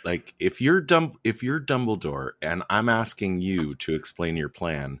 Like, if you're Dumbledore and I'm asking you to explain your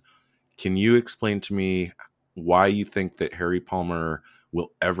plan, can you explain to me why you think that Harry Palmer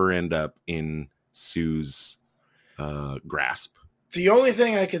will ever end up in Sue's grasp? The only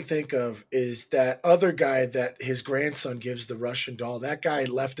thing I can think of is that other guy that his grandson gives the Russian doll. That guy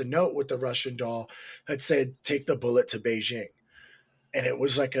left a note with the Russian doll that said, take the bullet to Beijing. And it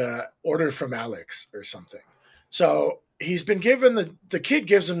was like a order from Alex or something. So he's been given the kid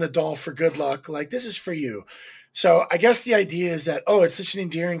gives him the doll for good luck. Like, this is for you. So I guess the idea is that, it's such an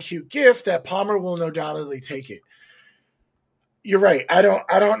endearing, cute gift that Palmer will no doubtedly take it. You're right. I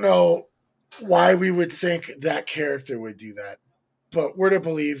don't know why we would think that character would do that, but we're to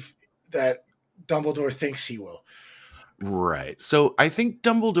believe that Dumbledore thinks he will. Right. So I think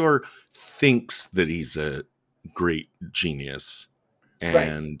Dumbledore thinks that he's a great genius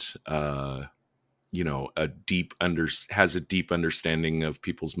and, right. Has a deep understanding of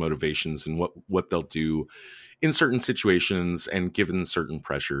people's motivations and what they'll do in certain situations and given certain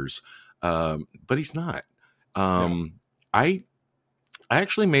pressures. But he's not. No. I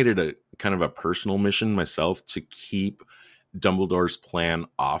actually made it a kind of a personal mission myself to keep Dumbledore's plan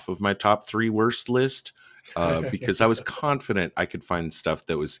off of my top 3 worst list because I was confident I could find stuff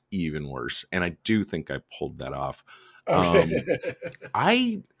that was even worse. And I do think I pulled that off.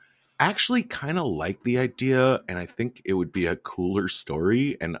 I actually kind of like the idea, and I think it would be a cooler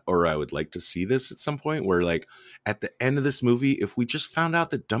story, or I would like to see this at some point where, like, at the end of this movie, if we just found out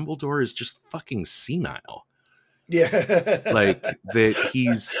that Dumbledore is just fucking senile. Yeah. Like, that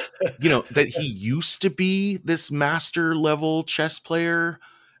he's, that he used to be this master level chess player,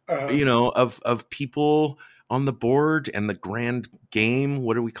 of people on the board and the grand game.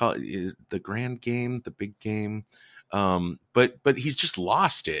 What do we call it? The grand game, the big game. But he's just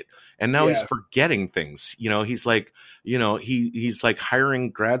lost it, and now he's forgetting things. He's like, he's like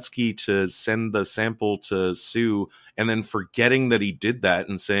hiring Gradsky to send the sample to Sue, and then forgetting that he did that,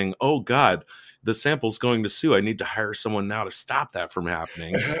 and saying, "Oh God, the sample's going to Sue. I need to hire someone now to stop that from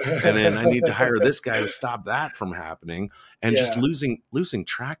happening, and then I need to hire this guy to stop that from happening," and just losing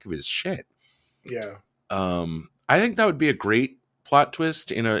track of his shit. Yeah. I think that would be a great plot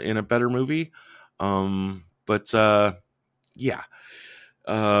twist in a better movie. But yeah,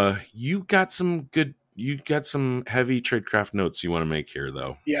 you got some heavy tradecraft notes you want to make here,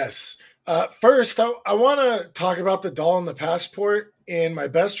 though. Yes. First, I want to talk about the doll and the passport in my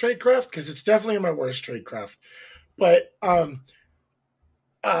best tradecraft, because it's definitely in my worst tradecraft. But my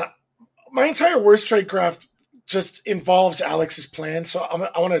entire worst tradecraft just involves Alex's plan, so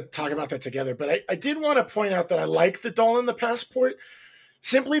I want to talk about that together. But I did want to point out that I like the doll and the passport,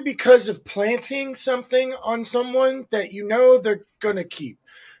 simply because of planting something on someone that they're going to keep.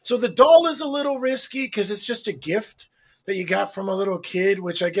 So the doll is a little risky because it's just a gift that you got from a little kid,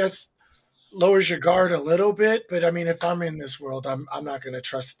 which I guess lowers your guard a little bit. But I mean, if I'm in this world, I'm not going to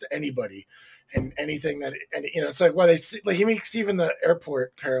trust anybody and anything that, and it's like, he makes even the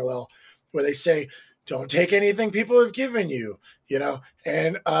airport parallel where they say, don't take anything people have given you,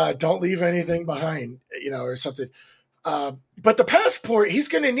 and don't leave anything behind, or something. But the passport he's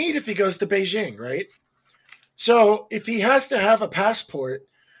going to need if he goes to Beijing, right? So if he has to have a passport,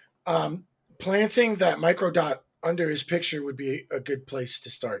 planting that microdot under his picture would be a good place to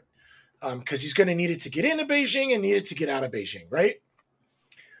start, because he's going to need it to get into Beijing and need it to get out of Beijing, right?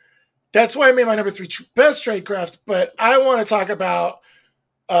 That's why I made my number 3 best tradecraft, but I want to talk about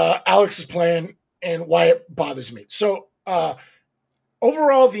Alex's plan and why it bothers me. So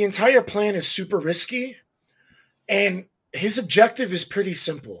overall, the entire plan is super risky. And his objective is pretty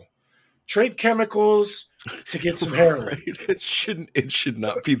simple: trade chemicals to get some heroin. Right. It should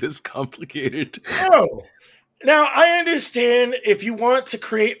not be this complicated. No. Now, I understand if you want to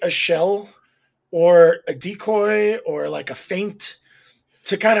create a shell or a decoy or like a feint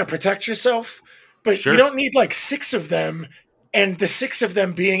to kind of protect yourself, but you don't need like 6 of them, and the 6 of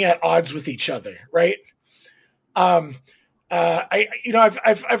them being at odds with each other, right? I've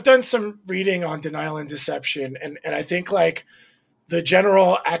done some reading on denial and deception, and I think like the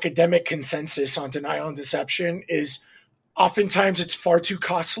general academic consensus on denial and deception is oftentimes it's far too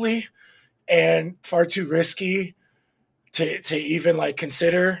costly and far too risky to even like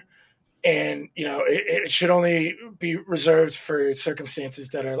consider. And, it should only be reserved for circumstances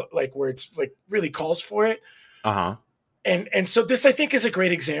that are like where it's like really calls for it. Uh-huh. And so this, I think, is a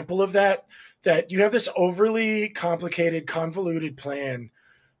great example of that you have this overly complicated, convoluted plan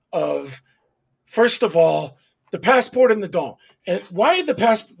of, first of all, the passport and the doll. And why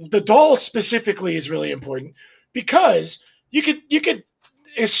the doll specifically is really important, because you could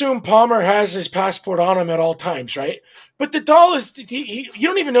assume Palmer has his passport on him at all times, right? But the doll is, you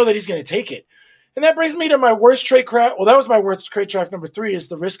don't even know that he's going to take it. And that brings me to my worst tradecraft. Well, that was my worst tradecraft number 3, is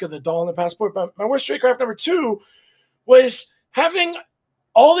the risk of the doll and the passport. But my worst tradecraft number 2 was having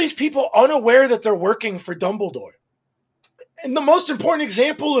all these people unaware that they're working for Dumbledore. And the most important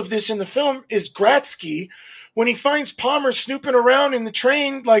example of this in the film is Gradsky. When he finds Palmer snooping around in the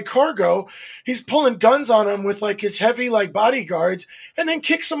train like cargo, he's pulling guns on him with like his heavy like bodyguards, and then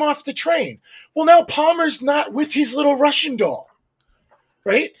kicks him off the train. Well, now Palmer's not with his little Russian doll,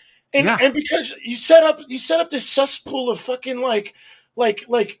 right? And because you set up this cesspool of fucking like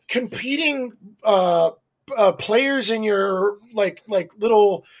competing players in your like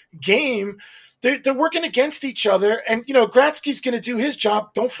little game. They're working against each other, and Gradsky's gonna do his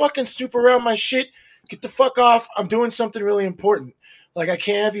job. Don't fucking snoop around my shit. Get the fuck off. I'm doing something really important. Like, I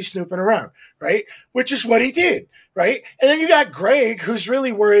can't have you snooping around, right? Which is what he did, right? And then you got Greg, who's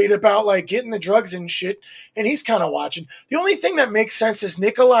really worried about like getting the drugs and shit, and he's kind of watching. The only thing that makes sense is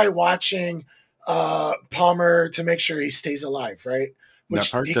Nikolai watching Palmer to make sure he stays alive, right?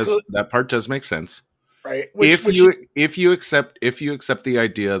 That part does make sense. Right. If you accept the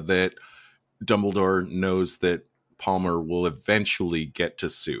idea that Dumbledore knows that Palmer will eventually get to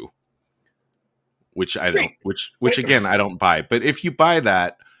Sue, which I don't, which again I don't buy. But if you buy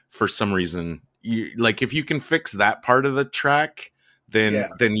that for some reason, if you can fix that part of the track,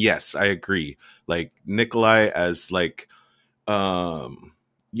 then yes, I agree. Like Nikolai as like,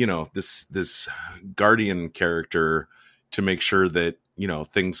 this guardian character to make sure that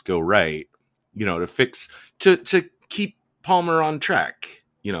things go right. To keep Palmer on track,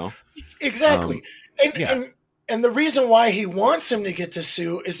 Exactly. And the reason why he wants him to get to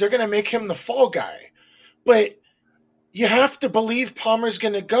Sue is they're going to make him the fall guy. But you have to believe Palmer's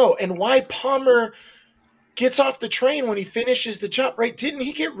going to go. And why Palmer gets off the train when he finishes the job, right? Didn't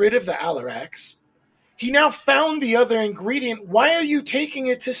he get rid of the Alarax? He now found the other ingredient. Why are you taking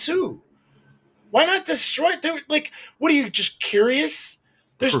it to Sue? Why not destroy it? Like, what are you, just curious?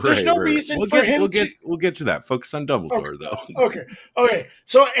 There's no reason for him to... We'll get to that. Focus on Dumbledore, though. Okay.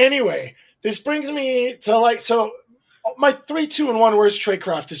 So anyway, this brings me to so my 3, 2, and 1 worst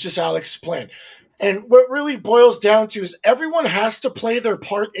tradecraft is just Alex's plan. And what really boils down to is everyone has to play their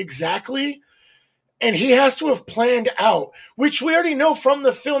part exactly, and he has to have planned out, which we already know from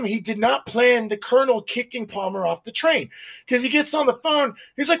the film he did not plan the Colonel kicking Palmer off the train. Because he gets on the phone,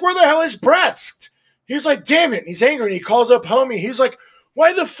 he's like, where the hell is Bratsk? He's like, damn it. And he's angry, and he calls up Homie. He's like,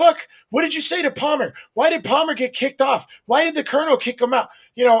 why the fuck? What did you say to Palmer? Why did Palmer get kicked off? Why did the Colonel kick him out?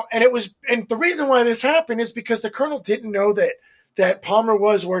 And the reason why this happened is because the Colonel didn't know that Palmer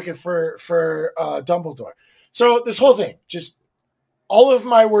was working for Dumbledore. So this whole thing, just all of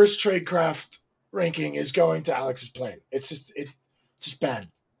my worst tradecraft ranking is going to Alex's plan. It's just bad.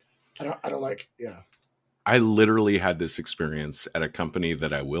 I don't like. Yeah. I literally had this experience at a company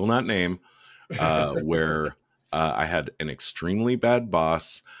that I will not name, where I had an extremely bad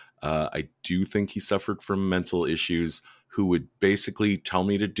boss. I do think he suffered from mental issues, who would basically tell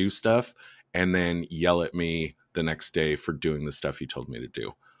me to do stuff and then yell at me the next day for doing the stuff he told me to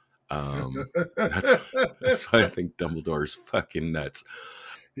do. That's why I think Dumbledore is fucking nuts.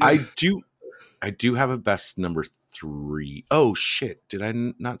 Yeah. I do have a best number 3. Oh shit. Did I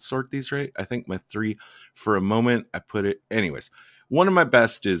not sort these right? I think my 3, for a moment I put it. Anyways, one of my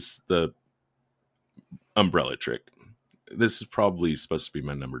best is the umbrella trick. This is probably supposed to be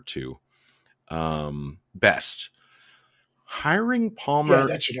my number 2. Best. Hiring Palmer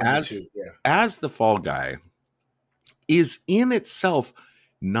as the fall guy is in itself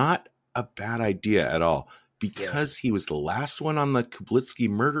not a bad idea at all, because he was the last one on the Kublitsky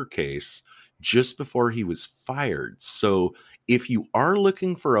murder case just before he was fired. So if you are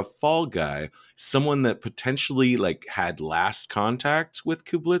looking for a fall guy, someone that potentially had last contact with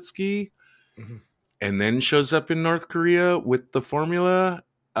Kublitsky, mm-hmm. and then shows up in North Korea with the formula,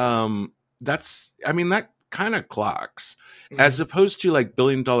 that kind of clocks, mm-hmm. as opposed to $1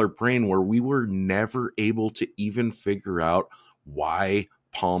 Billion Brain, where we were never able to even figure out why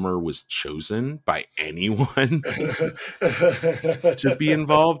Palmer was chosen by anyone to be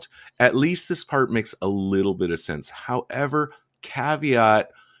involved. At least this part makes a little bit of sense. However,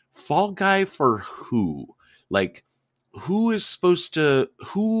 caveat, fall guy for who? Who is supposed to,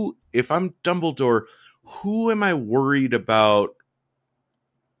 if I'm Dumbledore, who am I worried about?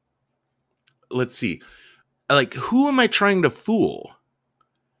 Let's see. Who am I trying to fool?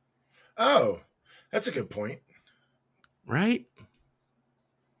 Oh, that's a good point. Right?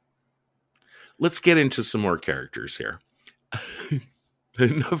 Let's get into some more characters here.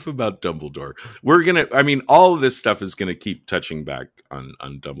 Enough about Dumbledore. All of this stuff is gonna keep touching back on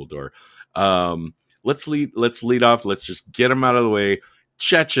Dumbledore. Let's lead off. Let's just get them out of the way.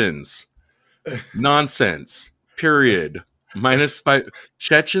 Chechens. Nonsense. Period.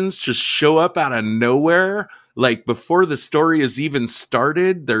 Chechens just show up out of nowhere. Before the story is even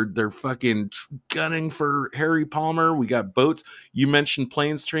started, they're fucking gunning for Harry Palmer. We got boats. You mentioned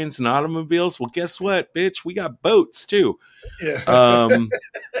planes, trains, and automobiles. Well, guess what, bitch? We got boats too. Yeah.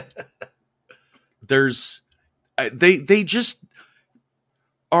 They just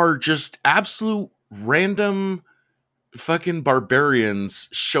are just absolute random fucking barbarians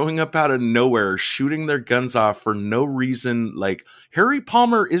showing up out of nowhere, shooting their guns off for no reason. Harry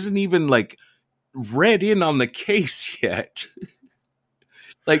Palmer isn't even read in on the case yet.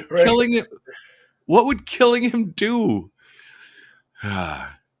 Right. Killing him. What would killing him do?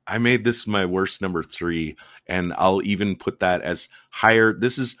 I made this my worst number 3, and I'll even put that as higher.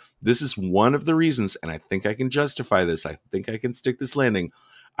 This is one of the reasons, and I think I can justify this. I think I can stick this landing.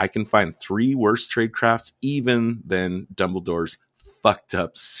 I can find 3 worse tradecrafts even than Dumbledore's fucked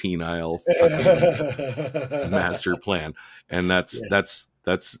up senile fucking master plan. And that's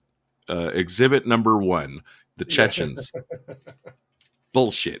exhibit number 1, the Chechens.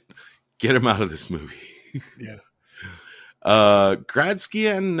 Bullshit. Get him out of this movie. Yeah. Gradsky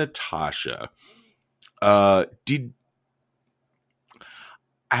and Natasha. I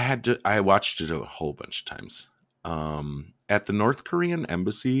watched it a whole bunch of times. At the North Korean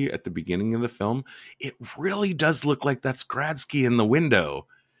embassy at the beginning of the film, it really does look like that's Gradsky in the window,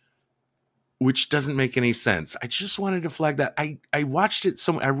 which doesn't make any sense. I just wanted to flag that. I watched it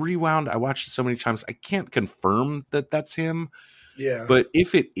I watched it so many times. I can't confirm that that's him. Yeah. But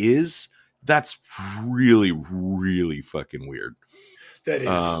if it is, that's really, really fucking weird. That is.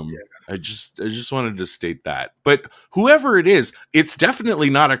 I just wanted to state that. But whoever it is, it's definitely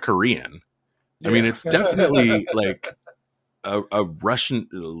not a Korean. I mean, it's definitely like a Russian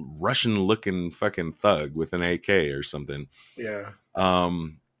looking fucking thug with an AK or something. Yeah.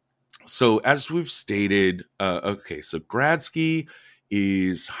 So as we've stated, so Gradsky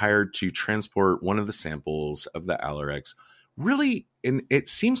is hired to transport one of the samples of the Alarex. Really, and it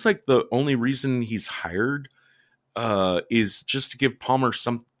seems like the only reason he's hired is just to give Palmer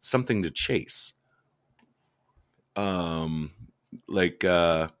something to chase. Like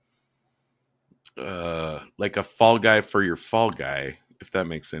a fall guy for your fall guy, if that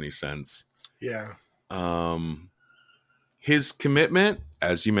makes any sense. Yeah. His commitment,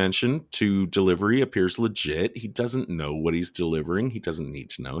 as you mentioned, to delivery appears legit. He doesn't know what he's delivering. He doesn't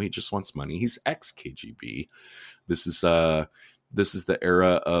need to know. He just wants money. He's ex-KGB. This is the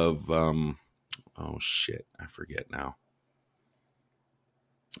era of oh shit, I forget now.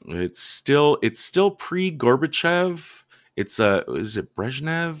 It's still pre-Gorbachev. It's is it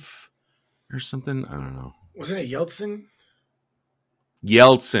Brezhnev or something? I don't know. Wasn't it Yeltsin?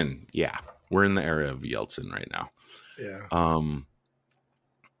 Yeltsin. Yeah. We're in the era of Yeltsin right now. Yeah.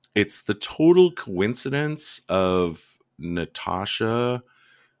 It's the total coincidence of Natasha,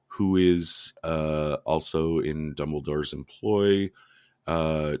 who is also in Dumbledore's employ,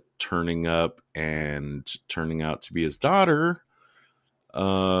 turning up and turning out to be his daughter,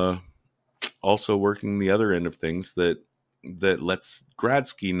 also working the other end of things that lets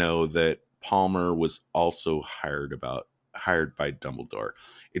Gradsky know that Palmer was also hired by Dumbledore.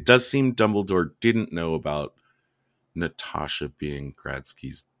 It does seem Dumbledore didn't know about Natasha being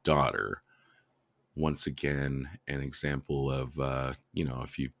Gradsky's daughter. Once again, an example of,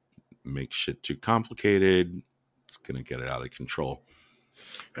 if you make shit too complicated, it's going to get it out of control.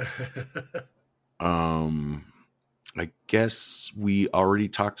 I guess we already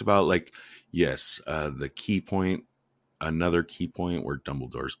talked about, the key point, another key point where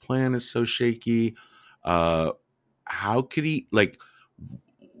Dumbledore's plan is so shaky. How could he,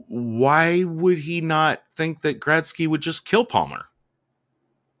 why would he not think that Gradsky would just kill Palmer?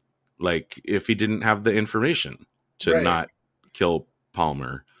 If he didn't have the information to not kill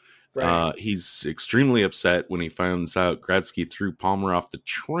Palmer. Right. He's extremely upset when he finds out Gradsky threw Palmer off the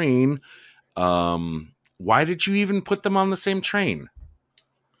train. Why did you even put them on the same train?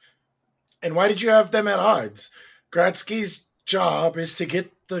 And why did you have them at odds? Gradsky's job is to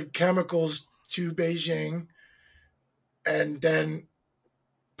get the chemicals to Beijing, and then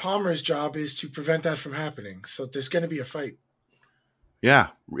Palmer's job is to prevent that from happening. So there's going to be a fight. Yeah,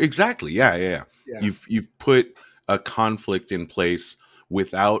 exactly. Yeah. You've put a conflict in place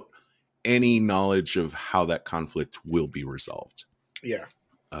without any knowledge of how that conflict will be resolved. Yeah.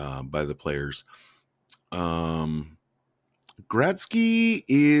 By the players. Gradsky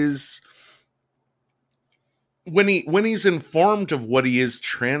is, when he's informed of what he is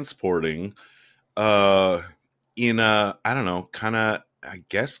transporting, in a, I don't know, kind of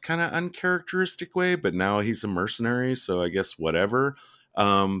uncharacteristic way, but now he's a mercenary, so I guess whatever.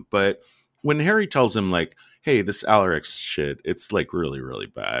 But when Harry tells him, hey, this Alarex shit, it's really, really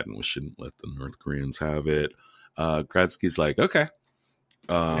bad, and we shouldn't let the North Koreans have it, Gradsky's like, okay.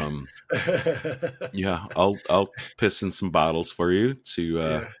 Yeah, I'll piss in some bottles for you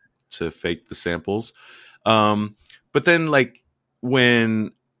to fake the samples. But then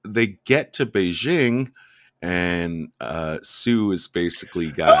when they get to Beijing, and Sue is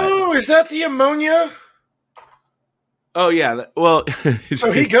basically got. Oh, is that the ammonia? Oh yeah. Well,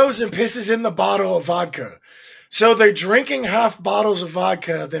 so he goes and pisses in the bottle of vodka. So they're drinking half bottles of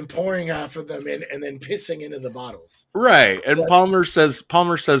vodka, then pouring half of them in, and then pissing into the bottles. Right. And Palmer says,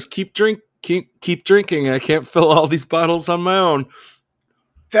 keep drinking. I can't fill all these bottles on my own.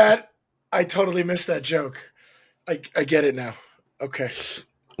 That I totally missed that joke. I get it now. Okay.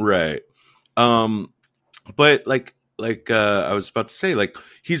 Right. But I was about to say,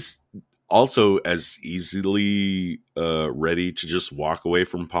 he's also as easily ready to just walk away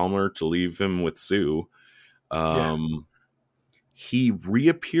from Palmer to leave him with Sue. He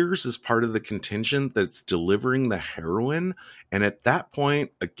reappears as part of the contingent that's delivering the heroin. And at that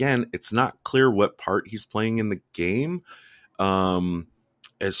point, again, it's not clear what part he's playing in the game.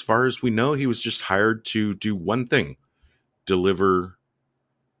 As far as we know, he was just hired to do one thing: deliver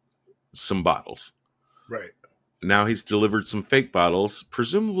some bottles. Right. Now he's delivered some fake bottles.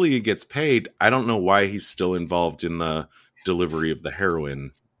 Presumably he gets paid. I don't know why he's still involved in the delivery of the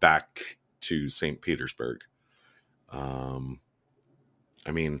heroin back to St. Petersburg. I'm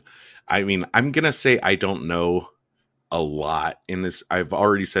going to say I don't know a lot in this. I've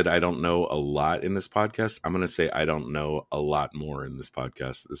already said I don't know a lot in this podcast. I'm going to say I don't know a lot more in this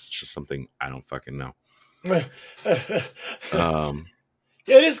podcast. This is just something I don't fucking know.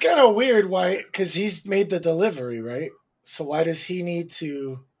 It is kind of weird why, because he's made the delivery, right? So why does he need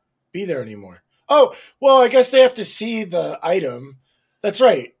to be there anymore? Oh, well, I guess they have to see the item. That's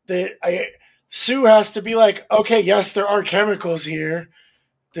right. Sue has to be like, okay, yes, there are chemicals here.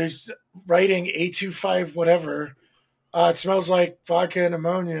 There's writing A25 whatever. It smells like vodka and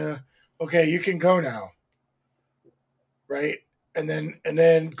ammonia. Okay, you can go now. Right? And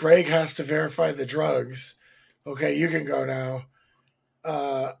then Greg has to verify the drugs. Okay, you can go now.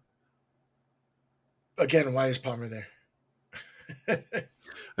 Again, why is Palmer there?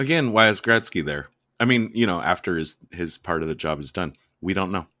 Again, why is Gretzky there? I mean, after his part of the job is done, we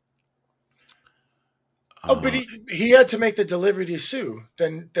don't know. But he had to make the delivery to Sue.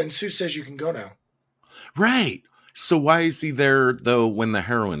 Then Sue says you can go now. Right. So why is he there though when the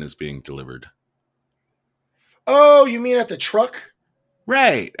heroin is being delivered? Oh, you mean at the truck?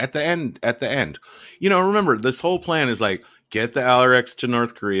 Right. At the end. Remember, this whole plan is like, get the Alerex to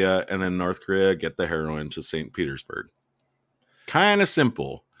North Korea, and then North Korea get the heroin to St. Petersburg. Kind of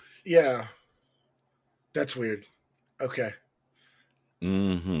simple. Yeah. That's weird. Okay.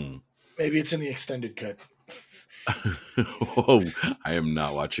 Mm-hmm. Maybe it's in the extended cut. Oh, I am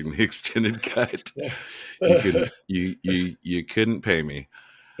not watching the extended cut. You couldn't pay me.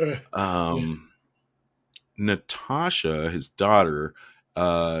 Natasha, his daughter,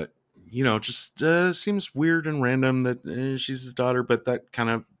 just seems weird and random that she's his daughter, but that kind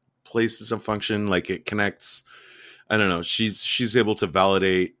of places a function, like it connects. I don't know. She's able to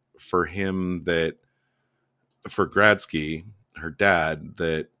validate for him that for Gradsky, her dad,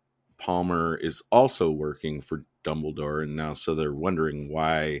 that Palmer is also working for Dumbledore, and now so they're wondering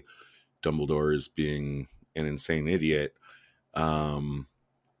why Dumbledore is being an insane idiot.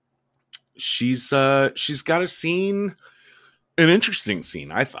 She's got a scene, an interesting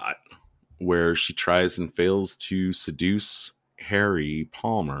scene, I thought, where she tries and fails to seduce Harry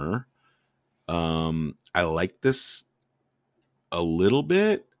Palmer. I like this a little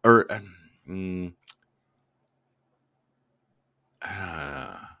bit, or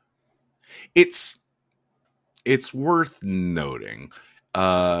it's worth noting.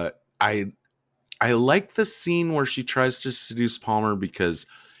 I like the scene where she tries to seduce Palmer because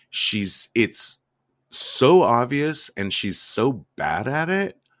it's so obvious and she's so bad at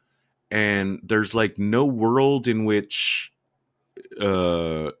it, and there's like no world in which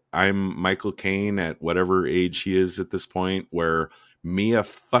I'm Michael Caine at whatever age he is at this point, where Mia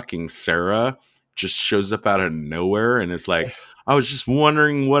fucking Sarah just shows up out of nowhere and is like, I was just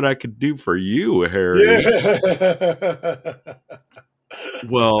wondering what I could do for you, Harry. Yeah.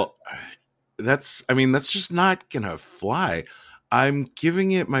 Well, that's just not gonna fly. I'm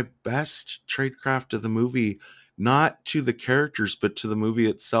giving it my best tradecraft of the movie, not to the characters, but to the movie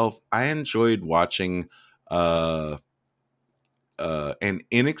itself. I enjoyed watching an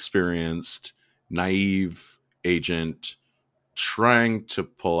inexperienced, naive agent trying to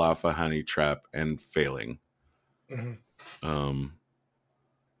pull off a honey trap and failing. Mm-hmm.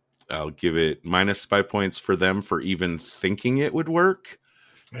 I'll give it minus spy points for them for even thinking it would work.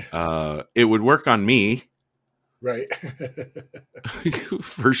 It would work on me. Right.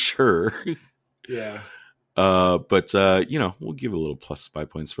 For sure. Yeah. But we'll give a little plus spy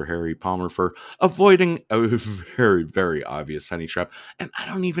points for Harry Palmer for avoiding a very, very obvious honey trap. And I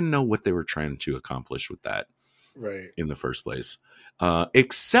don't even know what they were trying to accomplish with that. Right. In the first place.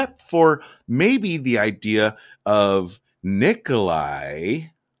 Except for maybe the idea of Nikolai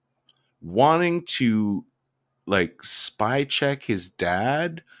wanting to like spy check his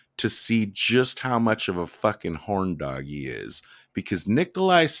dad to see just how much of a fucking horn dog he is, because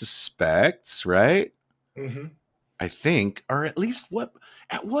Nikolai suspects, right? Mm-hmm. I think, or at least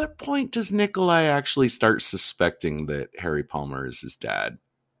at what point does Nikolai actually start suspecting that Harry Palmer is his dad?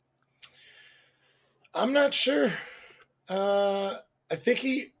 I'm not sure. I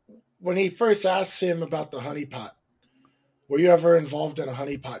think when he first asks him about the honeypot, were you ever involved in a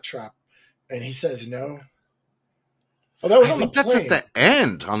honeypot trap? And he says no. Oh, that was on the plane. That's at the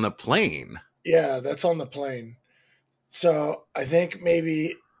end on the plane. Yeah, that's on the plane. So I think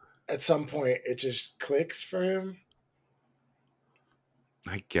maybe at some point it just clicks for him.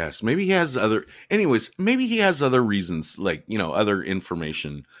 I guess maybe he has other reasons, like, other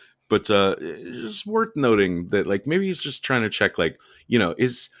information. But it's just worth noting that, like, maybe he's just trying to check, like,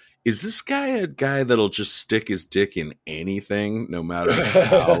 is this guy a guy that'll just stick his dick in anything, no matter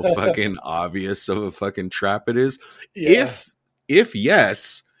how fucking obvious of a fucking trap it is? Yeah. If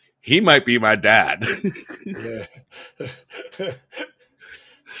yes, he might be my dad. Yeah.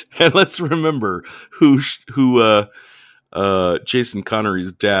 And let's remember who Jason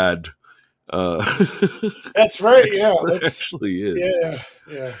Connery's dad Uh, That's right. Yeah, it actually is.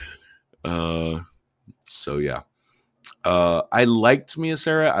 Yeah. So yeah. I liked Mia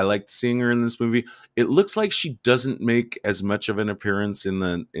Sara. I liked seeing her in this movie. It looks like she doesn't make as much of an appearance in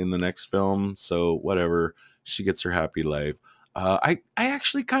the next film, so whatever. She gets her happy life. I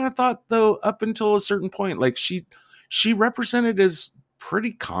actually kind of thought though, up until a certain point, like she represented as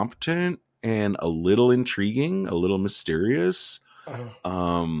pretty competent and a little intriguing, a little mysterious.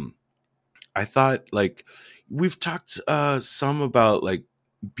 I thought, like, we've talked some about like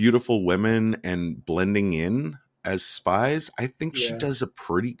beautiful women and blending in as spies. I think she does a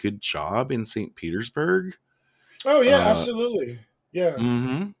pretty good job in St. Petersburg. Oh yeah, absolutely. Yeah.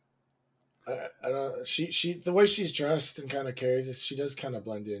 Mm-hmm. She the way she's dressed and kind of carries it, she does kind of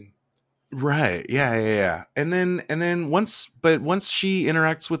blend in. Right. Yeah. And then once she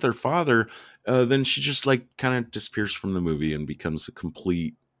interacts with her father, then she just like kind of disappears from the movie and becomes a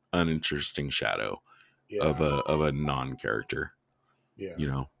complete uninteresting shadow of a non-character. Yeah. You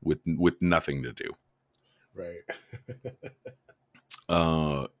know, with nothing to do. Right.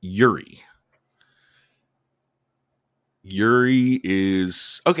 Yuri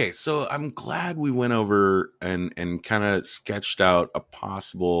is okay. So I'm glad we went over and kind of sketched out a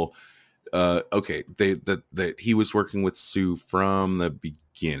possible. That he was working with Sue from the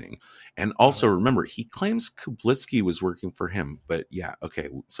beginning, and also remember he claims Kublitsky was working for him. But yeah, okay.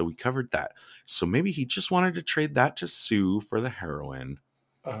 So we covered that. So maybe he just wanted to trade that to Sue for the heroin.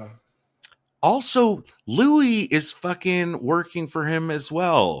 Also, Louis is fucking working for him as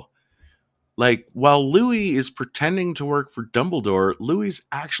well. Like, while Louis is pretending to work for Dumbledore, Louis is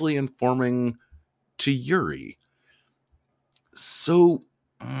actually informing to Yuri. So,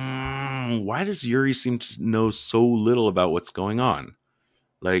 why does Yuri seem to know so little about what's going on?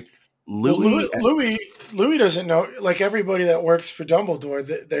 Like, Louis doesn't know. Like everybody that works for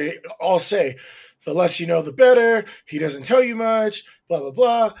Dumbledore, they all say, the less you know, the better. He doesn't tell you much, blah, blah,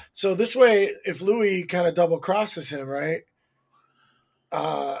 blah. So this way, if Louis kind of double crosses him, right,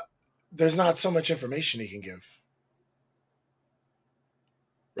 there's not so much information he can give.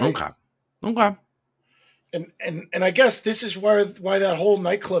 Right? Okay. And I guess this is why that whole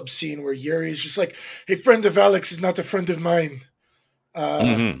nightclub scene where Yuri is just like, a friend of Alex is not a friend of mine.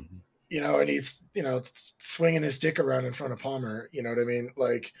 You know, and he's, you know, swinging his dick around in front of Palmer. You know what I mean?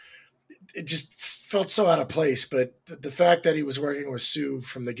 Like, it just felt so out of place. But the fact that he was working with Sue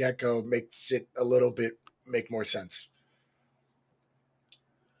from the get-go makes it a little bit make more sense.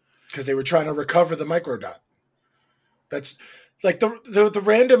 Because they were trying to recover the microdot. That's like the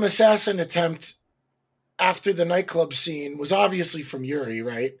random assassin attempt after the nightclub scene was obviously from Yuri,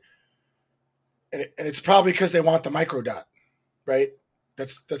 right? And it's probably because they want the microdot, right?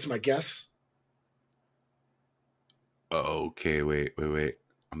 That's my guess. Okay, wait.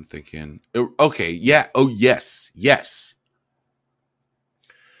 I'm thinking. Okay, yeah. Oh, yes.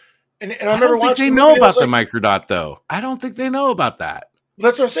 And I remember watching. They know about the microdot, though. I don't think they know about that.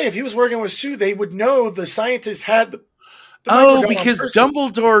 That's what I'm saying. If he was working with Sue, they would know the scientists had the microdot because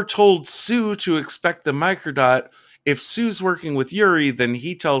Dumbledore told Sue to expect the microdot. If Sue's working with Yuri, then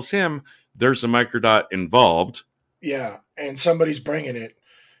he tells him there's a microdot involved. Yeah, and somebody's bringing it,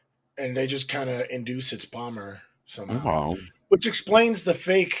 and they just kind of induce its Palmer somehow. Which explains the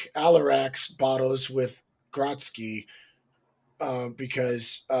fake Alarax bottles with Grotsky,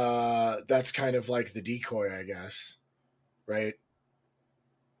 because that's kind of like the decoy, I guess, right?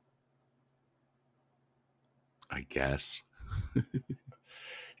 I guess.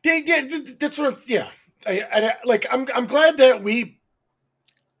 That's what. I'm glad that we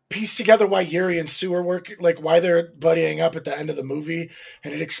piece together why Yuri and Sue are working, like why they're buddying up at the end of the movie,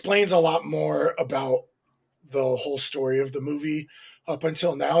 and it explains a lot more about the whole story of the movie up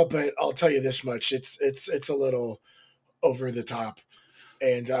until now. But I'll tell you this much: it's a little over the top,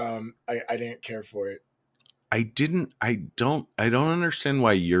 and I didn't care for it. I don't understand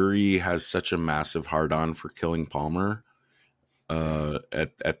why Yuri has such a massive hard-on for killing Palmer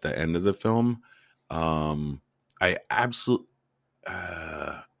at the end of the film. I absolutely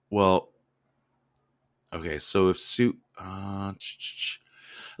okay, so if Sue at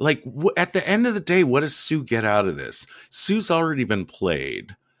the end of the day, what does Sue get out of this? Sue's already been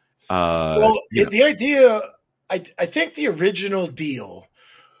played. The idea, I think the original deal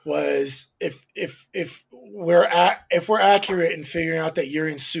was if we're accurate in figuring out that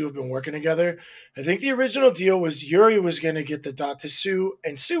Yuri and Sue have been working together, I think the original deal was Yuri was going to get the dot to Sue,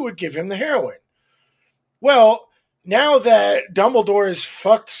 and Sue would give him the heroin. Well, now that Dumbledore has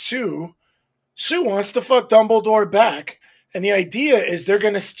fucked Sue, Sue wants to fuck Dumbledore back, and the idea is they're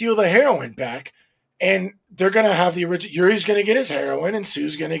going to steal the heroin back, and they're going to have the original. Yuri's going to get his heroin, and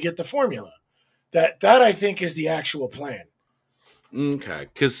Sue's going to get the formula. That I think is the actual plan. Okay,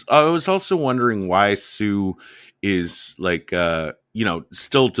 because I was also wondering why Sue is like,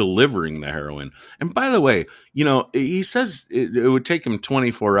 still delivering the heroin. And by the way, he says it would take him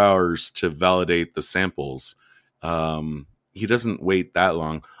 24 hours to validate the samples. He doesn't wait that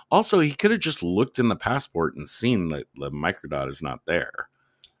long. Also, he could have just looked in the passport and seen that the microdot is not there.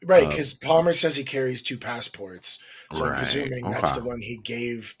 Right, because Palmer says he carries 2 passports. So Right, I'm presuming that's the one he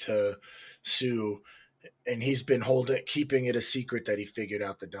gave to Sue. And he's been keeping it a secret that he figured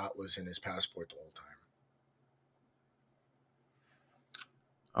out the dot was in his passport the whole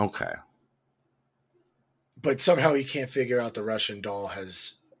time. Okay. But somehow he can't figure out the Russian doll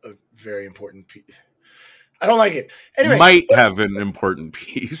has a very important piece. I don't like it. Anyway, might have an important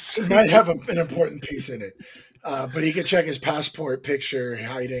piece. It might have an important piece in it. But he can check his passport picture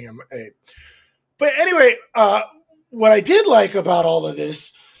hiding him. But anyway, what I did like about all of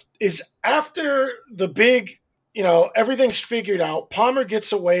this is after the big, everything's figured out, Palmer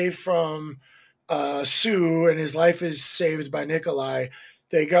gets away from Sue and his life is saved by Nikolai.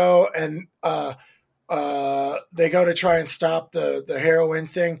 They go and they go to try and stop the heroin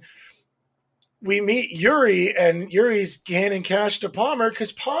thing. We meet Yuri, and Yuri's handing cash to Palmer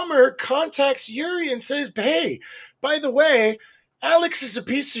because Palmer contacts Yuri and says, hey, by the way, Alex is a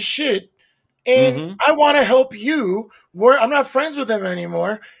piece of shit, and I want to help you. I'm not friends with him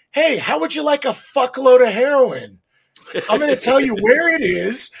anymore. Hey, how would you like a fuckload of heroin? I'm going to tell you where it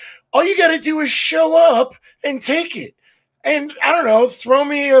is. All you got to do is show up and take it. And, I don't know, throw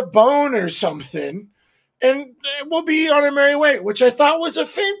me a bone or something, and we'll be on our merry way, which I thought was a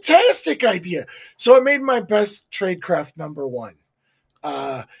fantastic idea. So I made my best tradecraft number 1.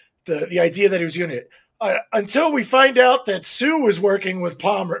 The idea that he was doing it. Until we find out that Sue was working with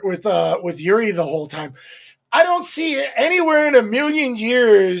Palmer, with Yuri the whole time. I don't see anywhere in a million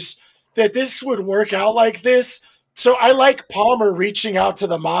years that this would work out like this. So I like Palmer reaching out to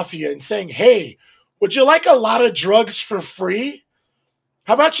the mafia and saying, hey, would you like a lot of drugs for free?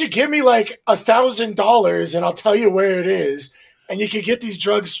 How about you give me like $1,000 and I'll tell you where it is, and you can get these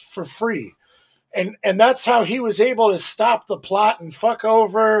drugs for free. And that's how he was able to stop the plot and fuck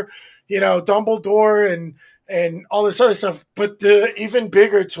over, Dumbledore and all this other stuff. But the even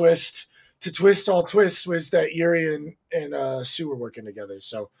bigger twist, to twist all twists, was that Yuri and Sue were working together.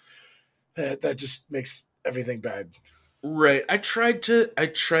 So that just makes everything bad. Right. I tried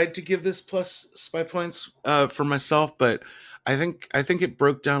to give this plus spy points for myself, but I think it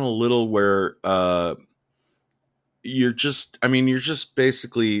broke down a little where you're just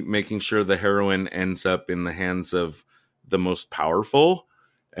basically making sure the heroin ends up in the hands of the most powerful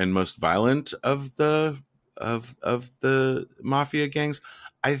and most violent of the mafia gangs.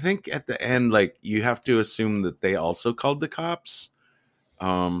 I think at the end, like, you have to assume that they also called the cops.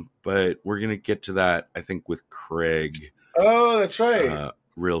 But we're gonna get to that, I think, with Craig. Oh, that's right.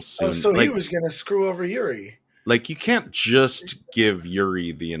 Real soon. Oh, so he was gonna screw over Yuri. Like, you can't just give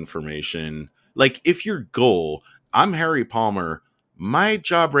Yuri the information. Like, if your goal, I'm Harry Palmer, my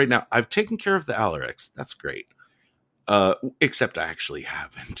job right now, I've taken care of the Alarex. That's great. Except I actually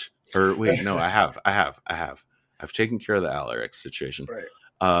haven't. Or wait, no, I have. I've taken care of the Alarex situation.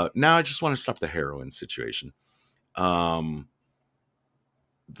 Right. Now I just want to stop the heroin situation.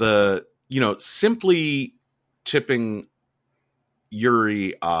 Simply tipping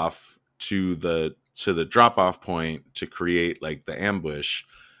Yuri off to the drop off point to create like the ambush,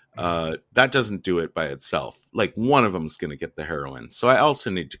 that doesn't do it by itself. Like, one of them's going to get the heroin. So I also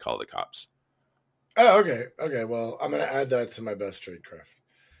need to call the cops. Oh, okay. Okay. Well, I'm going to add that to my best tradecraft.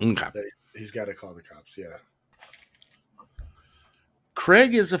 Okay. He's got to call the cops. Yeah.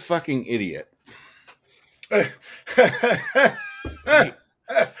 Craig is a fucking idiot.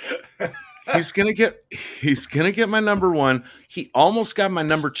 He's gonna get my number 1. He almost got my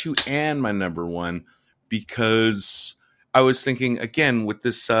number 2 and my number 1 because I was thinking again with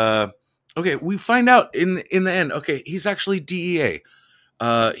this. Okay, we find out in the end. Okay, he's actually DEA.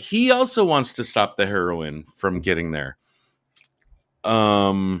 He also wants to stop the heroin from getting there.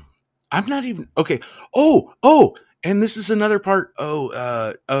 I'm not even okay. Oh, and this is another part.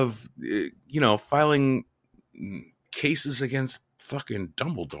 Of filing cases against fucking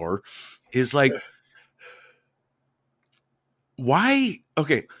Dumbledore is like, why?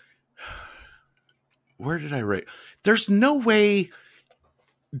 Okay, where did I write? There's no way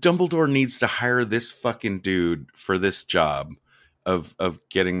Dumbledore needs to hire this fucking dude for this job of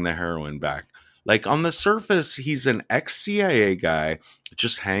getting the heroin back. Like, on the surface, he's an ex-CIA guy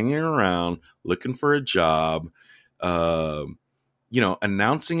just hanging around looking for a job, announcing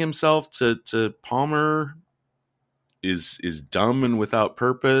himself to Palmer is dumb and without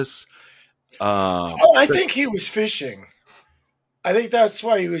purpose. I think he was fishing. I think that's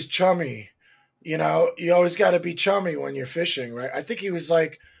why he was chummy. You know, you always got to be chummy when you're fishing, right? I think he was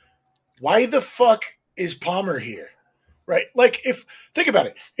like, why the fuck is Palmer here? Right? Like, think about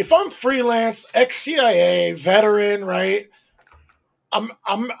it. If I'm freelance, ex-CIA, veteran, right? I'm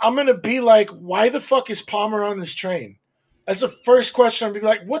gonna be like, why the fuck is Palmer on this train? That's the first question. I'd be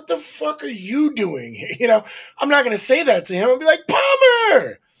like, what the fuck are you doing here? You know, I'm not gonna say that to him. I'll be like,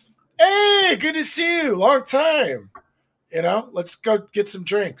 Palmer, hey, good to see you. Long time. You know, let's go get some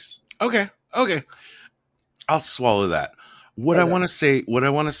drinks. Okay. I'll swallow that. What I want to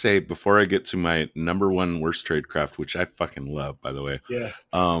say before I get to my number one worst tradecraft, which I fucking love, by the way. Yeah.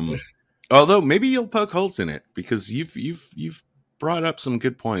 Although maybe you'll poke holes in it because you've brought up some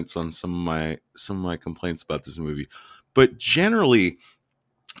good points on some of my complaints about this movie. But generally,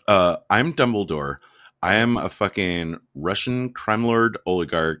 I'm Dumbledore. I am a fucking Russian crime lord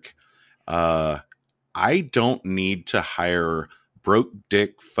oligarch. I don't need to hire broke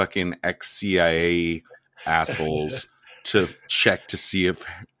dick fucking ex-CIA assholes to check to see if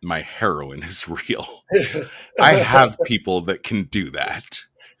my heroin is real. I have people that can do that.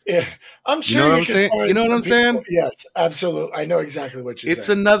 Yeah, I'm sure you know what I'm saying. You know what I'm saying? Yes, absolutely. I know exactly what you're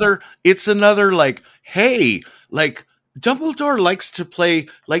saying. It's another like, hey, like Dumbledore likes to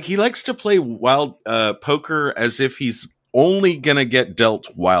play wild poker as if he's only gonna get dealt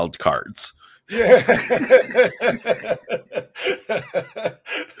wild cards. Yeah.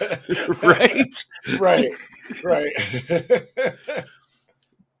 Right.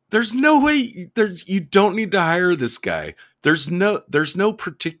 There's no way you don't need to hire this guy. There's no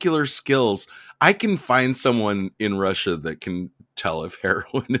particular skills. I can find someone in Russia that can tell if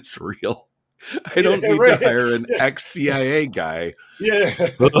heroin is real. I don't need to hire an ex-CIA guy. Yeah.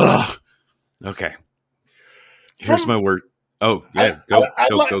 Ugh. Okay. Here's my word. Oh, yeah. Go.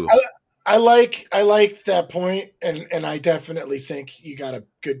 I like that point, and I definitely think you got a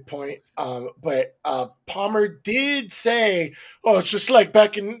good point. But Palmer did say, "Oh, it's just like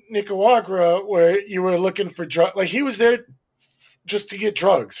back in Nicaragua where you were looking for drugs. Like he was there just to get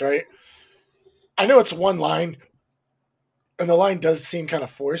drugs, right?" I know it's one line, and the line does seem kind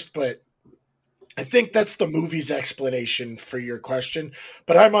of forced, but I think that's the movie's explanation for your question.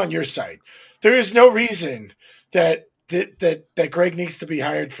 But I'm on your side. There is no reason that Greg needs to be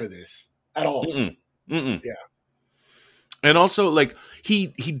hired for this. At all. Yeah. And also, like, he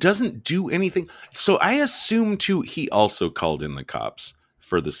doesn't do anything. So I assume, too, he also called in the cops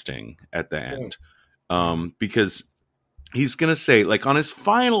for the sting at the end. Because he's going to say, like, on his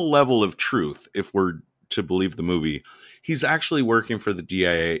final level of truth, if we're to believe the movie, he's actually working for the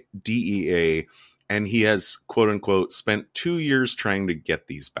DEA, and he has, quote-unquote, spent 2 years trying to get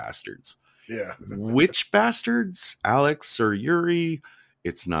these bastards. Yeah. Which bastards? Alex or Yuri?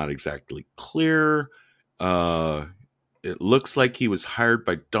 It's not exactly clear. It looks like he was hired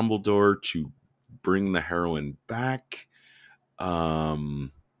by Dumbledore to bring the heroin back. I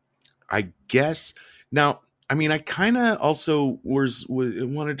guess. Now, I mean, I kind of also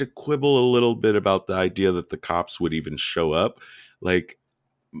wanted to quibble a little bit about the idea that the cops would even show up. Like,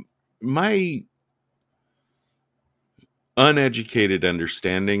 my uneducated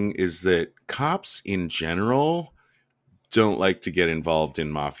understanding is that cops in general don't like to get involved in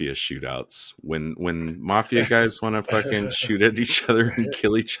mafia shootouts. When mafia guys want to fucking shoot at each other and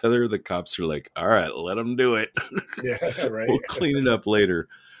kill each other, the cops are like, all right, let them do it. Yeah, right. We'll clean it up later.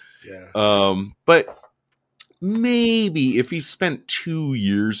 Yeah. But maybe if he spent 2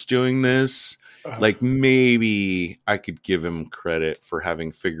 years doing this, like maybe I could give him credit for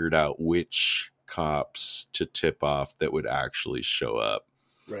having figured out which cops to tip off that would actually show up.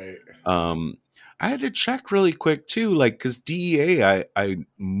 Right. I had to check really quick too, like, because DEA, I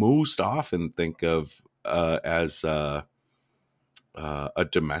most often think of as a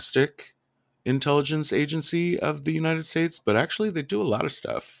domestic intelligence agency of the United States, but actually they do a lot of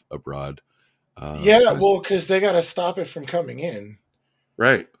stuff abroad. Well, because they got to stop it from coming in,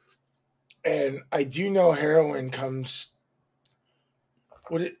 right? And I do know heroin comes.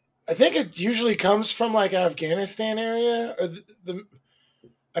 I think it usually comes from like Afghanistan area or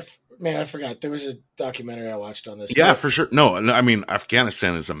I forgot. There was a documentary I watched on this. Yeah, for sure. No, I mean,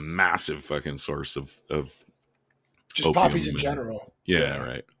 Afghanistan is a massive fucking source of just poppies in general. Yeah,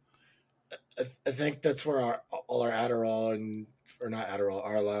 right. I think that's where all our Adderall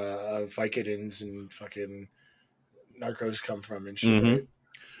our Vicodins and fucking narcos come from and shit, right?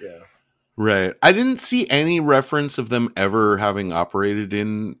 Yeah. Right. I didn't see any reference of them ever having operated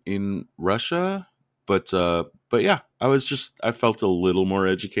in Russia, but yeah, I felt a little more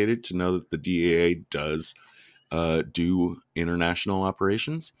educated to know that the DEA does do international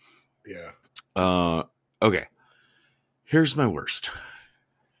operations. Yeah. Okay. Here's my worst.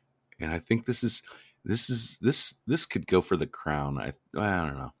 And I think this could go for the crown. I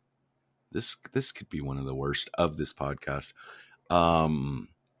don't know. This could be one of the worst of this podcast.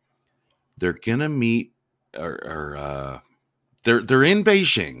 They're gonna meet, or they're in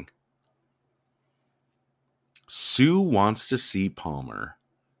Beijing. Sue wants to see Palmer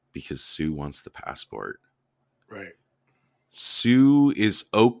because Sue wants the passport. Right. Sue is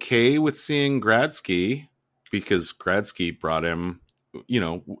okay with seeing Gradsky because Gradsky brought him,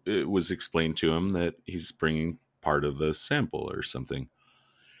 it was explained to him that he's bringing part of the sample or something.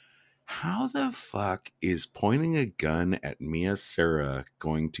 How the fuck is pointing a gun at Mia Sara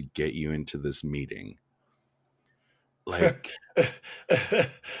going to get you into this meeting? Like,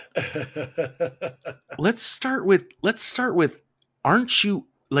 let's start with, aren't you,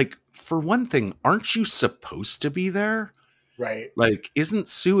 like, for one thing, aren't you supposed to be there? Right. Like, isn't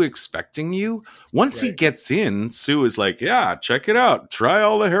Sue expecting you? Once he gets in, Sue is like, yeah, check it out. Try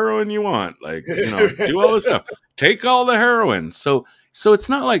all the heroin you want. Like, do all this stuff. Take all the heroin. So it's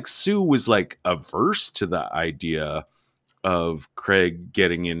not like Sue was like averse to the idea of Craig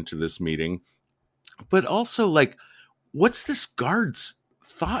getting into this meeting, but also like, what's this guard's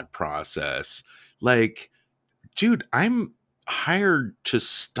thought process? Like, dude, I'm hired to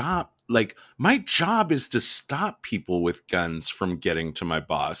stop. Like, my job is to stop people with guns from getting to my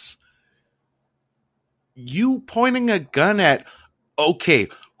boss. You pointing a gun at, okay,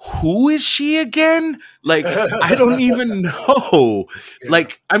 who is she again? Like, I don't even know. Yeah.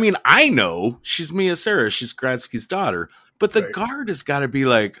 Like, I mean, I know she's Mia Sara. She's Gradsky's daughter. But the guard has got to be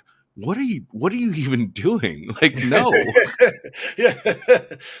like, what are you even doing? Like, no. Yeah.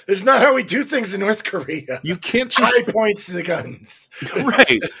 It's not how we do things in North Korea. You can't just point to the guns.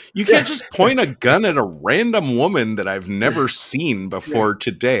 Right. You can't just point a gun at a random woman that I've never seen before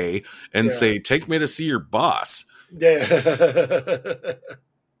today and say, take me to see your boss. Yeah.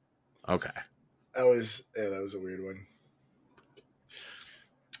 Okay. That was a weird one.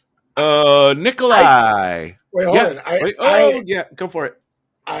 Nikolai. Wait, hold on. Yeah, go for it.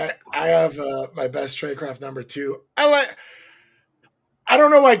 I have my best tradecraft number 2. I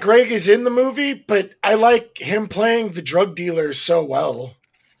don't know why Greg is in the movie, but I like him playing the drug dealer so well.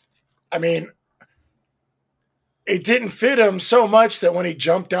 I mean, it didn't fit him so much that when he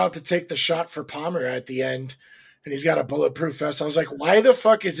jumped out to take the shot for Palmer at the end, and he's got a bulletproof vest, I was like, why the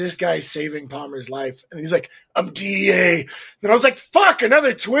fuck is this guy saving Palmer's life? And he's like, I'm DEA. And I was like, fuck,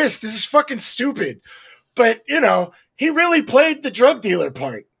 another twist. This is fucking stupid. But, he really played the drug dealer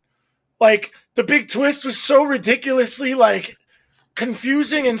part. Like, the big twist was so ridiculously, like,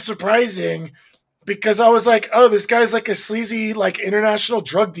 confusing and surprising because I was like, oh, this guy's like a sleazy, like, international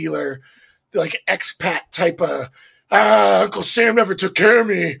drug dealer, like, expat type of, Uncle Sam never took care of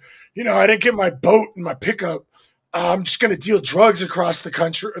me. I didn't get my boat and my pickup. I'm just going to deal drugs across the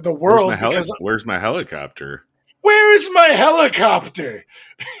country, the world. Where's my helicopter? Where is my helicopter?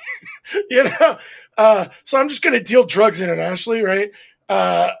 So I'm just going to deal drugs internationally, right?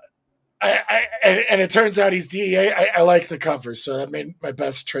 And it turns out he's DEA. I like the cover, so that made my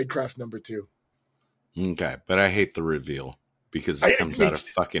best tradecraft number 2. Okay, but I hate the reveal because it comes out of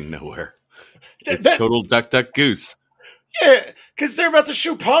fucking nowhere. It's total duck, duck, goose. Yeah, because they're about to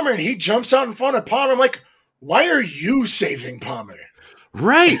shoot Palmer, and he jumps out in front of Palmer. I'm like, why are you saving Palmer?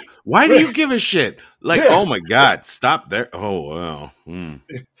 Right. Why do you give a shit? Like, oh my God, stop there. Oh, wow.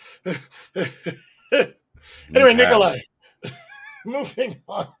 Anyway, Nikolai. Moving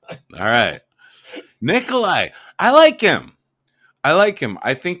on. All right. Nikolai. I like him.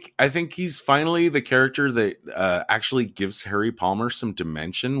 I think he's finally the character that actually gives Harry Palmer some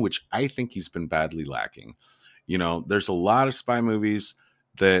dimension, which I think he's been badly lacking. There's a lot of spy movies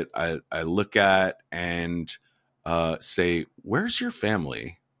that I look at and say, where's your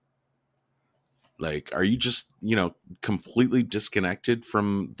family? Like, are you just, completely disconnected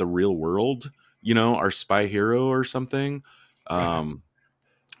from the real world? Our spy hero or something?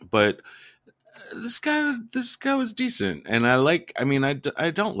 But this guy was decent. And I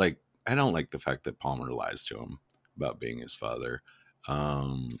don't like the fact that Palmer lies to him about being his father.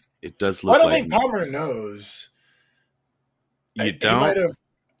 It does look I don't like think Palmer knows. You don't?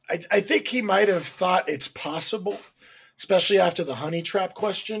 I think he might have thought it's possible, especially after the honey trap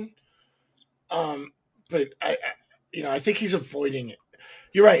question. But I think he's avoiding it.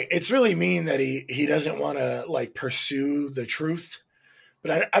 You're right. It's really mean that he doesn't want to like pursue the truth,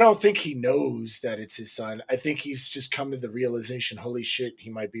 but I don't think he knows that it's his son. I think he's just come to the realization, holy shit, he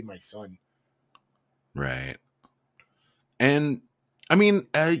might be my son. Right. And I mean,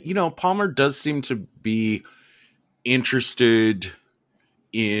 Palmer does seem to be interested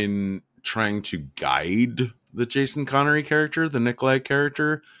in trying to guide the Jason Connery character, the Nikolai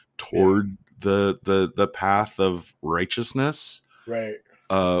character, toward the path of righteousness. Right.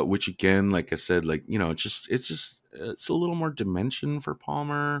 Which again, like I said, like, you know, it's a little more dimension for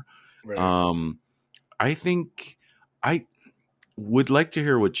Palmer. Right. I think I would like to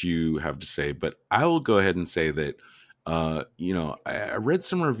hear what you have to say, but I will go ahead and say that, you know, I read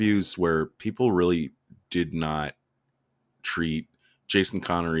some reviews where people really did not treat Jason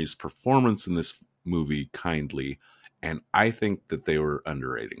Connery's performance in this movie kindly, and I think that they were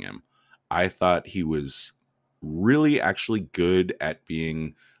underrating him. I thought he was really actually good at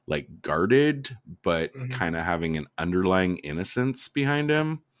being like guarded, but kind of having an underlying innocence behind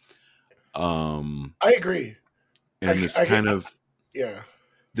him. I agree. And this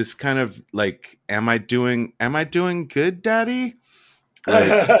kind of like, am I doing good, Daddy?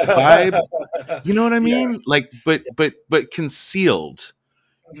 Like vibe, you know what I mean? Like, but concealed,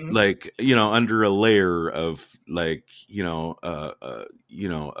 like, you know, under a layer of like,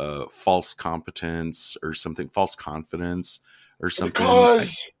 false competence or something, false confidence or something.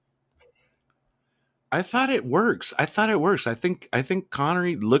 Because I thought it works. I think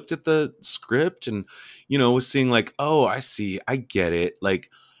Connery looked at the script and, you know, was seeing like, oh, I see, I get it. Like,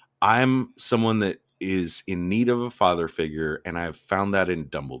 I'm someone that is in need of a father figure, and I've found that in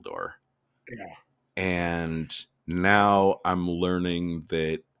Dumbledore. Yeah. And now I'm learning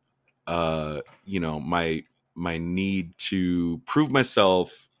that, you know, my need to prove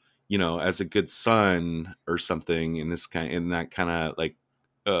myself, you know, as a good son or something in that kind of like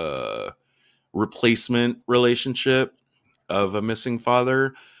replacement relationship of a missing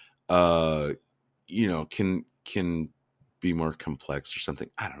father, you know, can be more complex or something.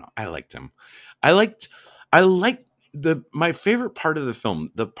 I don't know. I liked him. I liked my favorite part of the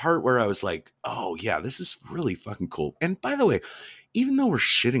film, the part where I was like, oh yeah, this is really fucking cool. And by the way, even though we're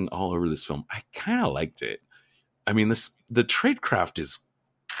shitting all over this film, I kind of liked it. I mean, the tradecraft is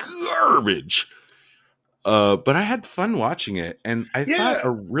garbage. But I had fun watching it, and I thought a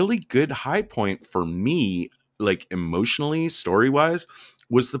really good high point for me, like emotionally, story-wise,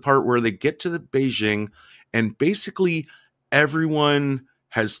 was the part where they get to the Beijing, and basically everyone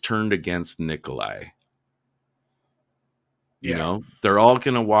has turned against Nikolai. You know, they're all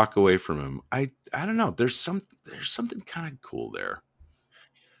gonna walk away from him. I don't know. There's something kind of cool there.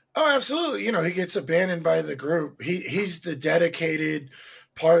 Oh, absolutely. You know, he gets abandoned by the group. He's the dedicated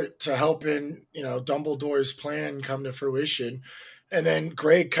part to helping, you know, Dumbledore's plan come to fruition. And then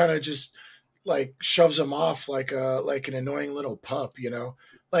Greg kind of just like shoves him off like an annoying little pup, you know?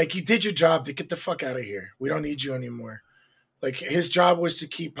 Like, you did your job, to get the fuck out of here. We don't need you anymore. Like, his job was to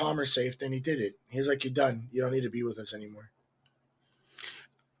keep Palmer safe, then he did it. He's like, you're done. You don't need to be with us anymore.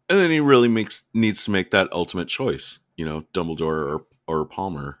 And then he really needs to make that ultimate choice, you know, Dumbledore or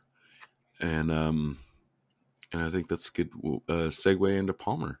Palmer. And I think that's a good segue into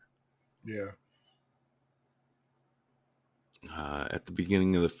Palmer. Yeah. At the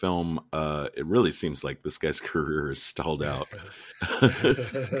beginning of the film, it really seems like this guy's career is stalled out.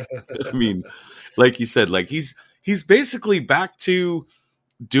 I mean, like you said, like he's basically back to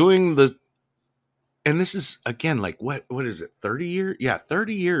doing the, and this is again like what is it? 30 years? Yeah,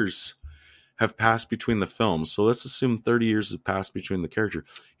 30 years have passed between the films. So let's assume 30 years have passed between the character.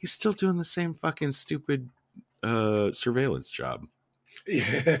 He's still doing the same fucking stupid surveillance job.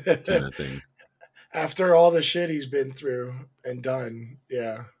 Yeah. Kind of thing. After all the shit he's been through and done,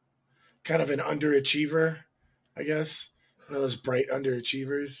 yeah. Kind of an underachiever, I guess. One of those bright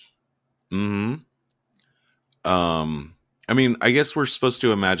underachievers. Mm-hmm. I mean, I guess we're supposed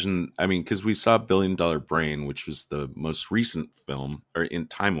to imagine, I mean, because we saw $1 Billion Brain, which was the most recent film, or in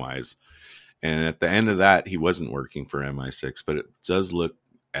time-wise. And at the end of that, he wasn't working for MI6, but it does look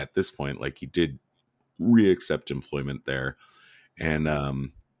at this point like he did re-accept employment there. And,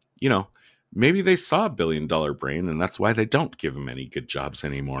 you know, maybe they saw $1 Billion Brain, and that's why they don't give him any good jobs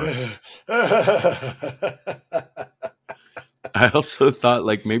anymore. I also thought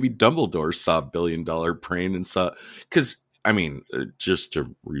like maybe Dumbledore saw $1 Billion Brain and saw, because I mean, just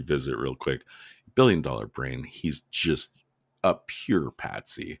to revisit real quick, $1 Billion Brain, he's just a pure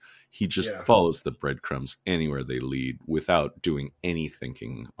patsy. He just follows the breadcrumbs anywhere they lead without doing any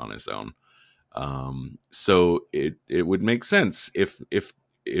thinking on his own. So it would make sense if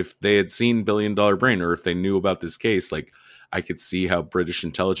they had seen $1 Billion Brain, or if they knew about this case, like I could see how British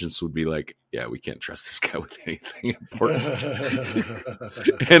intelligence would be like, yeah, we can't trust this guy with anything important.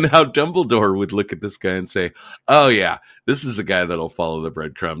 And how Dumbledore would look at this guy and say, oh yeah, this is a guy that'll follow the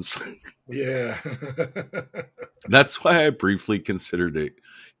breadcrumbs. Yeah. That's why I briefly considered it,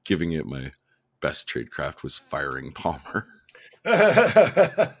 giving it my best tradecraft was firing Palmer.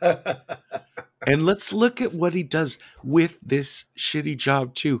 And let's look at what he does with this shitty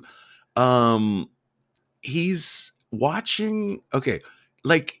job too. He's watching. Okay,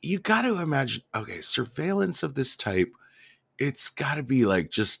 like you got to imagine. Okay, surveillance of this type. It's got to be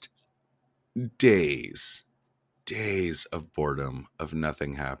like just days of boredom, of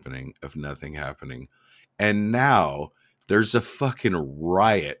nothing happening, and now there's a fucking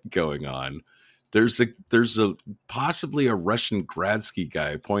riot going on. There's a possibly a Russian Gradsky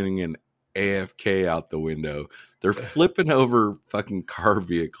guy pointing an AFK out the window. They're flipping over fucking car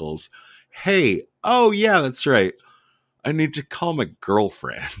vehicles. Hey, oh yeah, that's right. I need to call my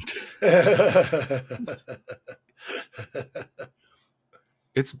girlfriend.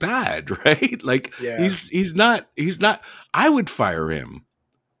 It's bad, right? Like he's not I would fire him.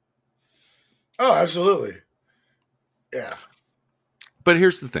 Oh, absolutely. Yeah. But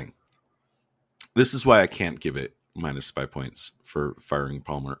here's the thing. This is why I can't give it minus spy points for firing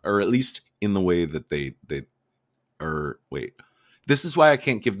Palmer, or at least in the way that they wait. This is why I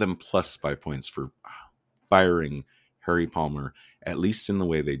can't give them plus spy points for firing Harry Palmer, at least in the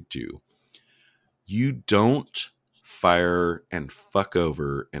way they do. You don't fire and fuck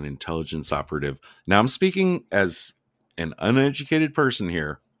over an intelligence operative. Now I'm speaking as an uneducated person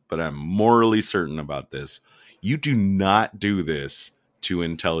here, but I'm morally certain about this. You do not do this to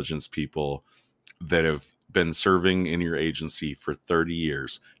intelligence people that have been serving in your agency for 30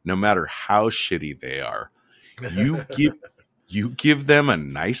 years, no matter how shitty they are. You give them a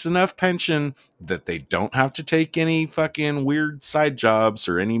nice enough pension that they don't have to take any fucking weird side jobs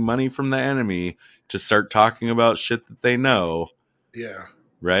or any money from the enemy to start talking about shit that they know. Yeah.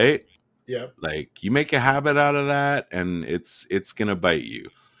 Right? Yep. Like you make a habit out of that and it's going to bite you.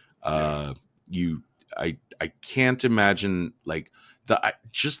 I can't imagine like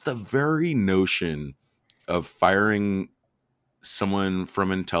just the very notion of firing someone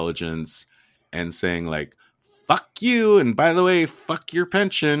from intelligence and saying like, fuck you. And by the way, fuck your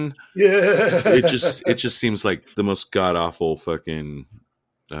pension. Yeah. It just seems like the most god awful fucking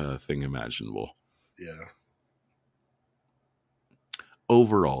thing imaginable. Yeah.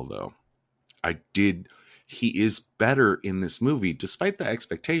 Overall though, he is better in this movie, despite the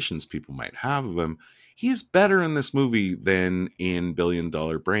expectations people might have of him. He is better in this movie than in $1 Billion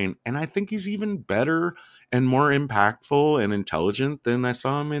Brain. And I think he's even better and more impactful and intelligent than I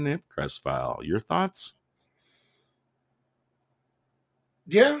saw him in Ipcrest File. Your thoughts?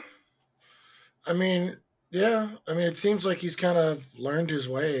 Yeah. I mean, it seems like he's kind of learned his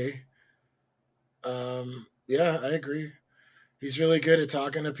way. Yeah, I agree. He's really good at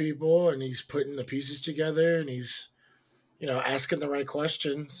talking to people and he's putting the pieces together and he's, asking the right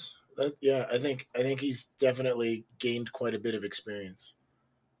questions. I think he's definitely gained quite a bit of experience.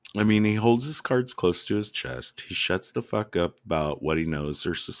 I mean, he holds his cards close to his chest. He shuts the fuck up about what he knows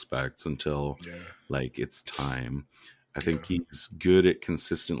or suspects until like it's time. I think he's good at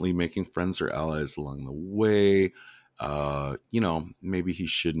consistently making friends or allies along the way. Maybe he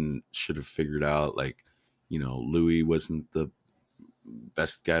should have figured out like, Louis wasn't the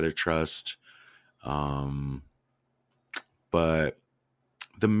best guy to trust. But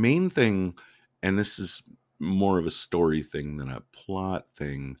the main thing, and this is more of a story thing than a plot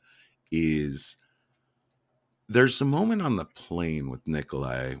thing, is there's a moment on the plane with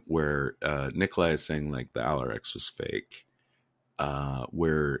Nikolai where Nikolai is saying like the Alarex was fake,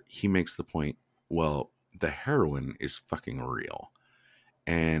 where he makes the point, well, the heroin is fucking real.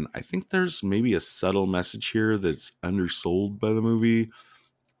 And I think there's maybe a subtle message here that's undersold by the movie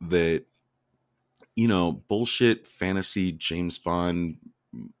that, bullshit fantasy James Bond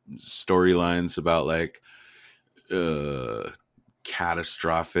storylines about like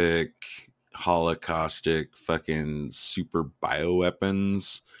catastrophic holocaustic fucking super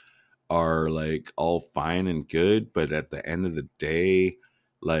bioweapons are like all fine and good, but at the end of the day,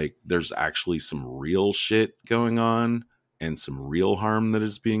 like there's actually some real shit going on and some real harm that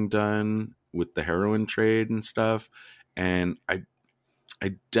is being done with the heroin trade and stuff. And I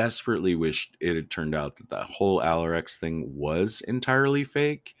desperately wished it had turned out that the whole Alarex thing was entirely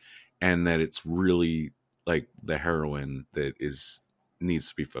fake and that it's really like the heroin that needs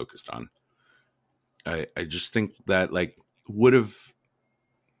to be focused on. I just think that like would have,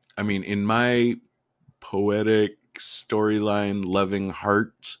 I mean, in my poetic storyline loving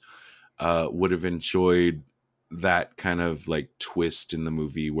heart, would have enjoyed that kind of like twist in the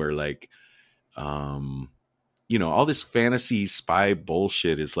movie where like, all this fantasy spy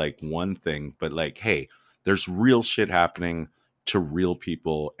bullshit is like one thing, but like, hey, there's real shit happening to real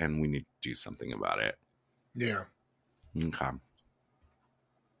people and we need to do something about it. Yeah. Okay.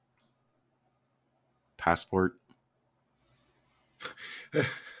 Passport.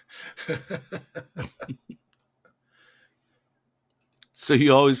 So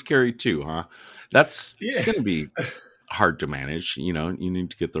you always carry 2, huh? That's Yeah. going to be hard to manage. You know, you need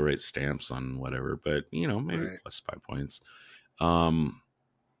to get the right stamps on whatever, but you know, maybe Right. plus 5 points.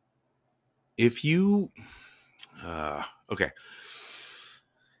 If you, okay,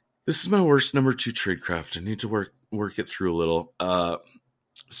 this is my worst number 2 tradecraft. I need to work it through a little.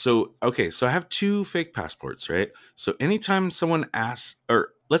 So I have 2 fake passports, right? So anytime someone asks,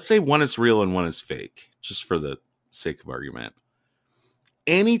 or let's say one is real and one is fake, just for the sake of argument.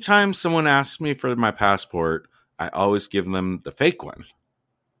 Anytime someone asks me for my passport, I always give them the fake one.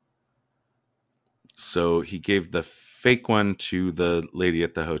 So he gave the fake one to the lady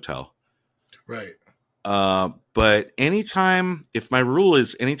at the hotel. Right. But if my rule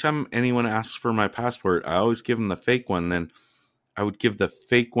is anytime anyone asks for my passport, I always give them the fake one, then I would give the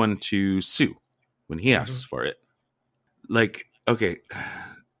fake one to Sue when he asks for it. Like, okay,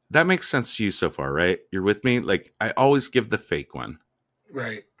 that makes sense to you so far, right? You're with me? Like, I always give the fake one.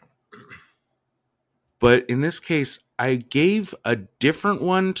 Right. But in this case, I gave a different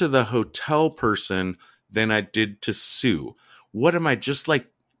one to the hotel person than I did to Sue. What am I, just like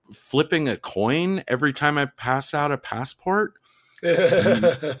flipping a coin every time I pass out a passport?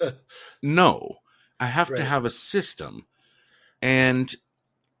 No, I have to have a system. And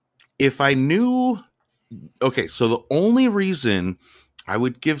if I knew, okay, so the only reason I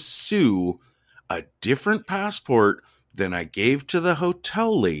would give Sue a different passport than I gave to the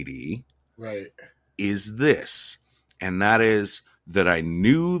hotel lady, right, is this. And that is that I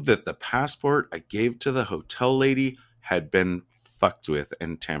knew that the passport I gave to the hotel lady had been fucked with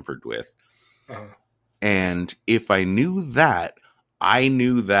and tampered with. And if I knew that, I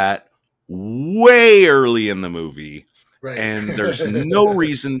knew that way early in the movie. Right. And there's no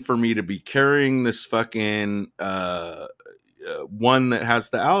reason for me to be carrying this fucking one that has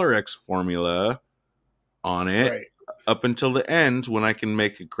the Alarex formula on it up until the end, when I can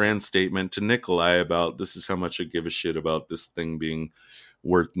make a grand statement to Nikolai about this is how much I give a shit about this thing being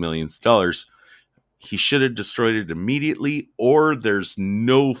worth millions of dollars. He should have destroyed it immediately, or there's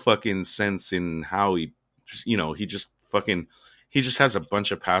no fucking sense in how he just has a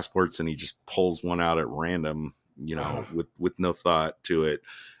bunch of passports and he just pulls one out at random, with no thought to it.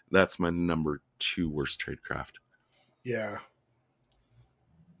 That's my number 2 worst tradecraft. Yeah.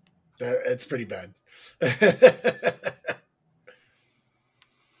 It's pretty bad.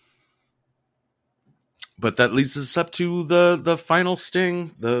 But that leads us up to the final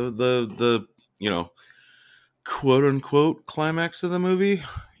sting, the quote unquote climax of the movie.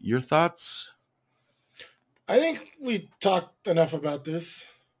 Your thoughts? I think we talked enough about this.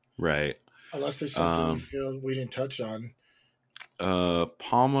 Right. Unless there's something you feel we didn't touch on.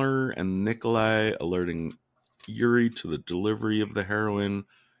 Palmer and Nikolai alerting Yuri to the delivery of the heroin.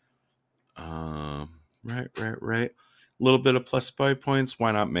 Right. A little bit of plus 5 points.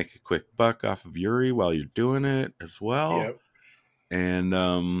 Why not make a quick buck off of Yuri while you're doing it as well? Yep. And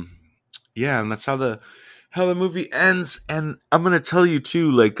and that's how the movie ends. And I'm gonna tell you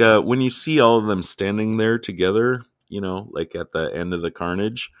too, like when you see all of them standing there together, like at the end of the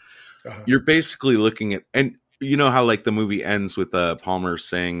carnage, you're basically looking at, and you know how like the movie ends with Palmer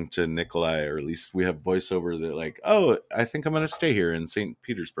saying to Nikolai, or at least we have voiceover that like, oh, I think I'm gonna stay here in St.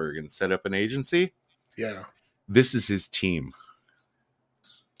 Petersburg and set up an agency. Yeah. This is his team.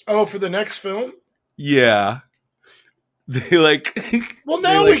 Oh, for the next film? Yeah. They like. Well,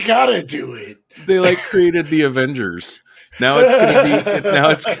 now we gotta do it. They like created the Avengers. Now it's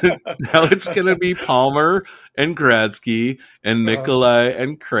gonna be Palmer and Gradsky and Nikolai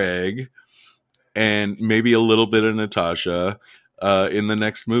and Craig and maybe a little bit of Natasha in the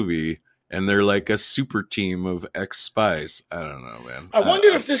next movie. And they're like a super team of ex-spies. I don't know, man. I wonder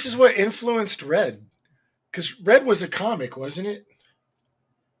if this is what influenced Red. Because Red was a comic, wasn't it?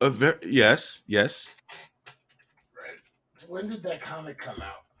 Yes. Right. So when did that comic come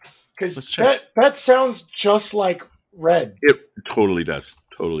out? Because that sounds just like Red. It totally does.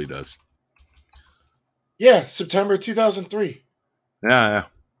 Yeah, September 2003. Yeah.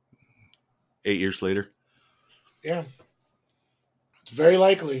 8 years later. Yeah. It's very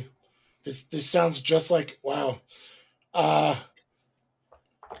likely. This sounds just like, wow. Well,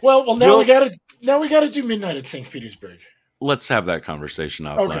 now we gotta do Midnight at St. Petersburg. Let's have that conversation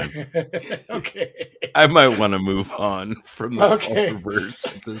offline. Okay. I might want to move on from the Palmerverse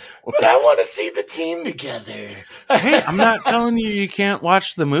at this point. But I want to see the team together. Hey, I'm not telling you can't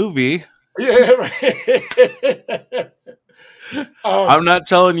watch the movie. Yeah, right. I'm not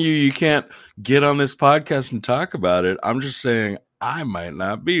telling you can't get on this podcast and talk about it. I'm just saying I might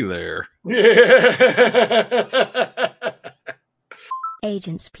not be there. Yeah.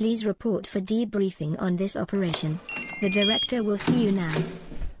 Agents, please report for debriefing on this operation. The director will see you now.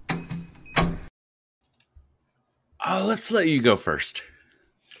 Let's let you go first.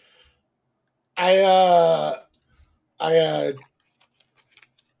 Yeah.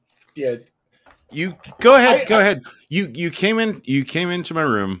 You go ahead. Go ahead. You came into my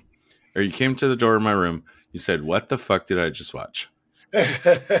room, or you came to the door of my room. You said, "What the fuck did I just watch?"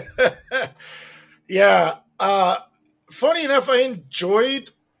 Yeah. Funny enough, I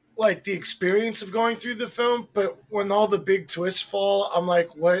enjoyed like the experience of going through the film, but when all the big twists fall, I'm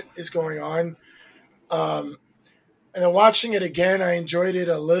like, what is going on? And then watching it again, I enjoyed it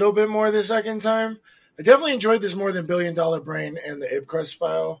a little bit more the second time. I definitely enjoyed this more than Billion Dollar Brain and the Ibcrest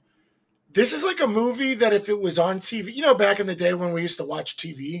File. This is like a movie that if it was on TV, you know, back in the day when we used to watch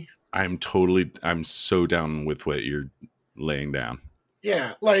TV. I'm so down with what you're laying down.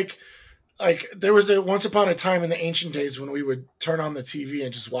 Yeah, like there was once upon a time in the ancient days when we would turn on the TV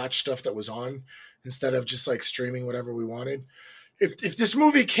and just watch stuff that was on instead of just like streaming whatever we wanted. If this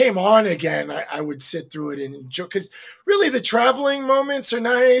movie came on again, I would sit through it and enjoy, because really the traveling moments are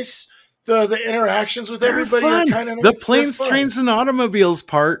nice. The interactions with everybody are kind of nice. The planes, trains, and automobiles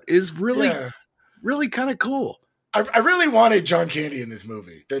part is really kind of cool. I really wanted John Candy in this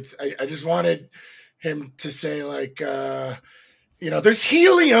movie. I just wanted him to say like, there's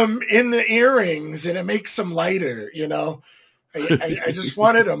helium in the earrings and it makes them lighter. You know, I just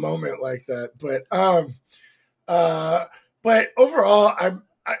wanted a moment like that. But overall,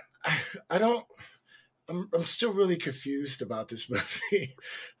 I'm still really confused about this movie.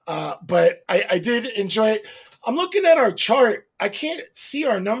 But I did enjoy it. I'm looking at our chart. I can't see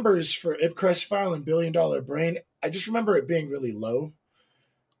our numbers for Ibcrest File and Billion Dollar Brain. I just remember it being really low.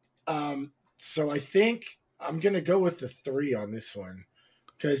 So I think I'm going to go with the 3 on this one,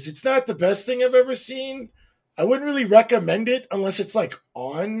 because it's not the best thing I've ever seen. I wouldn't really recommend it unless it's like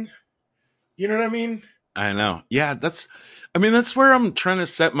on. You know what I mean? I know. Yeah, that's where I'm trying to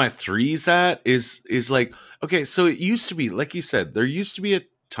set my 3s at is like, okay, so it used to be, like you said, there used to be a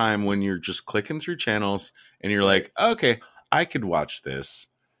time when you're just clicking through channels and you're like, okay, I could watch this,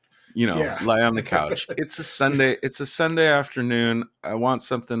 lie on the couch. It's a Sunday afternoon. I want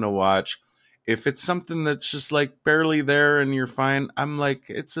something to watch. If it's something that's just like barely there and you're fine, I'm like,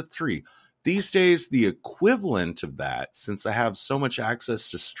 it's a 3. These days, the equivalent of that, since I have so much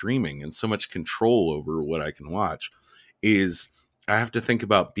access to streaming and so much control over what I can watch, is I have to think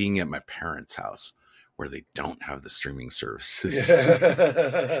about being at my parents' house where they don't have the streaming services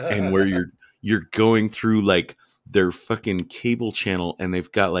and where you're going through like their fucking cable channel and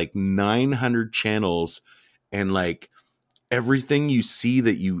they've got like 900 channels and like everything you see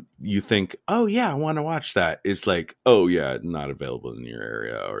that you think, oh yeah, I want to watch that, is like, oh yeah, not available in your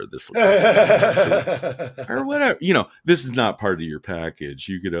area, or this or whatever. This is not part of your package.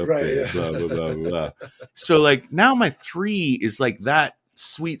 You could update, blah, blah, blah, blah. So like now my 3 is like that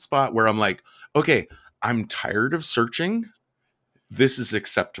sweet spot where I'm like, okay, I'm tired of searching. This is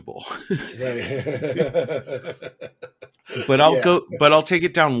acceptable. But I'll take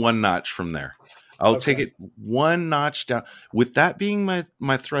it down one notch from there. I'll take it one notch down. With that being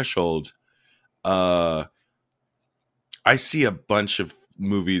my threshold, I see a bunch of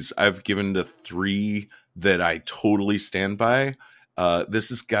movies I've given to 3 that I totally stand by. This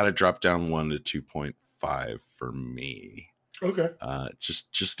has got to drop down 1 to 2.5 for me. Okay.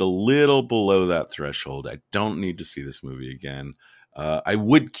 Just a little below that threshold. I don't need to see this movie again. I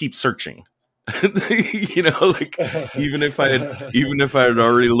would keep searching. Like even if I had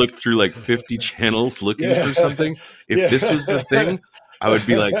already looked through like 50 channels looking for something, if this was the thing, I would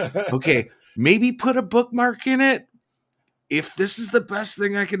be like, okay, maybe put a bookmark in it. If this is the best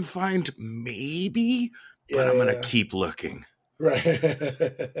thing I can find, maybe, but I'm gonna keep looking.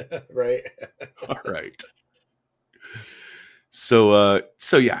 Right. Right. All right. So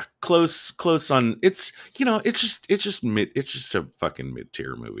yeah, close on. It's just a fucking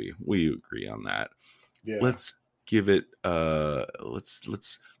mid-tier movie. We agree on that. Yeah. Let's give it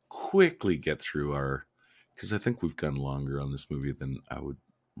let's quickly get through because I think we've gone longer on this movie than I would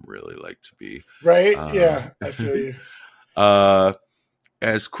really like to be. Right? Yeah, I feel you.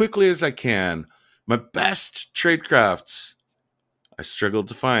 As quickly as I can, my best tradecrafts I struggled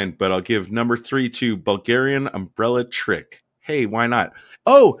to find, but I'll give number 3 to Bulgarian Umbrella Trick. Hey, why not?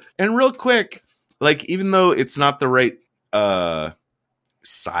 Oh, and real quick, like, even though it's not the right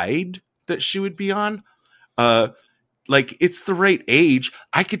side that she would be on, like, it's the right age.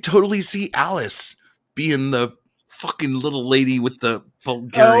 I could totally see Alice being the fucking little lady with the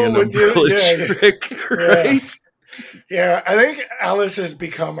Bulgarian umbrella trick, right? Yeah, I think Alice has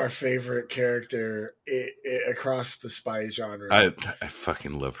become our favorite character across the spy genre. I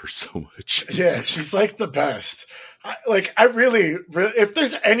fucking love her so much. Yeah, she's like the best. I really, if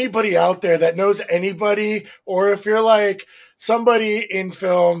there's anybody out there that knows anybody, or if you're like somebody in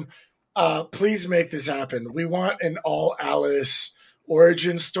film, please make this happen. We want an all Alice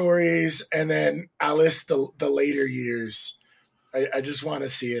origin stories, and then Alice the later years. I just want to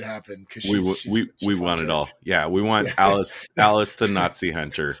see it happen because we want it all. Yeah, we want Alice the Nazi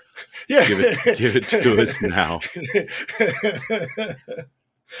hunter. Yeah, give it to us now.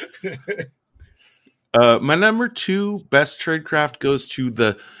 My number 2 best tradecraft goes to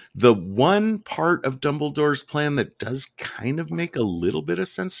the one part of Dumbledore's plan that does kind of make a little bit of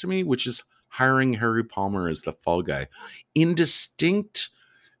sense to me, which is hiring Harry Palmer as the fall guy. In distinct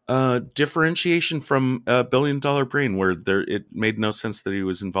differentiation from $1 Billion Brain, where it made no sense that he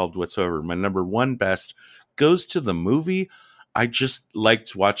was involved whatsoever. My number 1 best goes to the movie. I just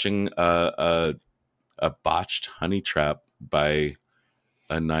liked watching a botched honey trap by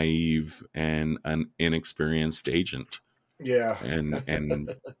a naive and an inexperienced agent. Yeah. And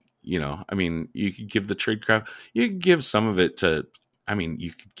I mean, you could give the tradecraft, you could give some of it to, I mean,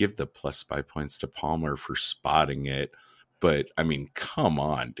 you could give the plus spy points to Palmer for spotting it. But I mean, come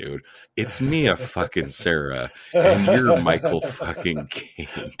on, dude. It's Mia fucking Sarah, and you're Michael fucking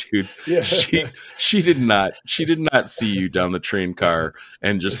Caine, dude. Yeah. She did not see you down the train car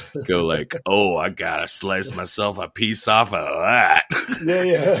and just go like, oh, I gotta slice myself a piece off of that.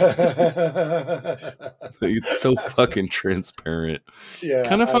 Yeah. It's so fucking transparent. Yeah,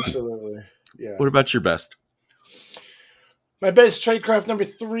 kind of fun. Absolutely. Yeah. What about your best? My best tradecraft number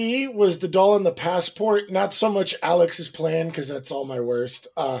 3 was the doll and the passport. Not so much Alex's plan, because that's all my worst.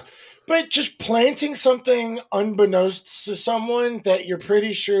 But just planting something unbeknownst to someone that you're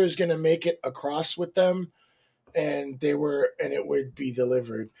pretty sure is going to make it across with them, and it would be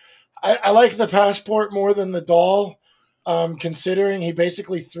delivered. I like the passport more than the doll, considering he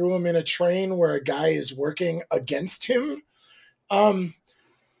basically threw him in a train where a guy is working against him. But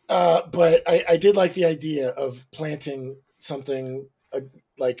I did like the idea of planting something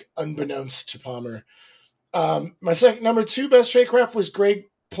like unbeknownst to Palmer. My number 2 best tradecraft was Greg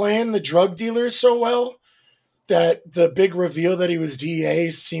playing the drug dealer so well that the big reveal that he was DA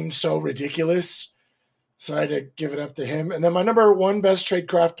seemed so ridiculous. So I had to give it up to him. And then my number 1 best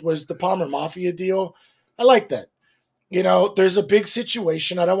tradecraft was the Palmer Mafia deal. I like that. There's a big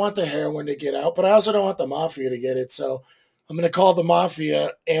situation. I don't want the heroin to get out, but I also don't want the Mafia to get it. So I'm going to call the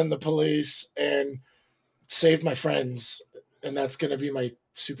Mafia and the police and save my friends. And that's going to be my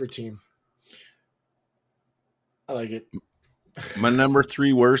super team. I like it. My number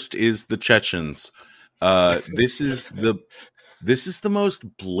 3 worst is the Chechens. This is the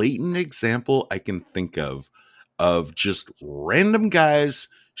most blatant example I can think of just random guys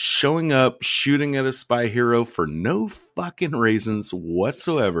showing up, shooting at a spy hero for no fucking reasons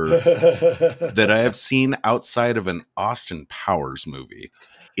whatsoever that I have seen outside of an Austin Powers movie.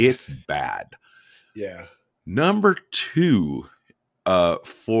 It's bad. Yeah. Number 2,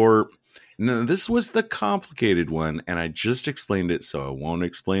 this was the complicated one, and I just explained it, so I won't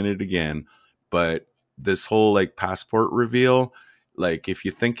explain it again. But this whole passport reveal, if you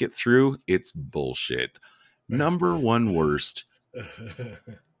think it through, it's bullshit. Number 1 worst,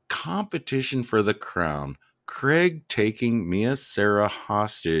 competition for the crown. Craig taking Mia Sarah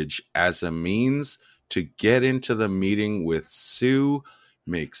hostage as a means to get into the meeting with Sue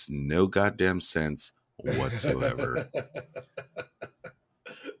makes no goddamn sense whatsoever.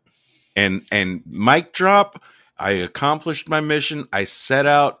 And mic drop, I accomplished my mission. I set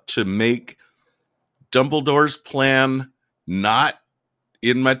out to make Dumbledore's plan not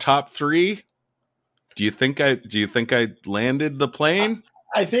in my top 3. Do you think I landed the plane?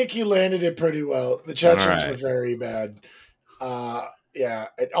 I think you landed it pretty well. The Chechens were very bad. Yeah,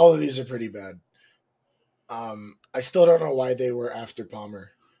 all of these are pretty bad. I still don't know why they were after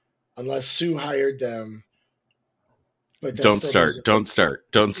Palmer. Unless Sue hired them. But don't start.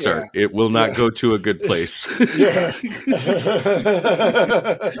 Yeah. It will not go to a good place. Yeah.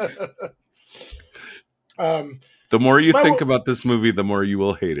 The more you think about this movie, the more you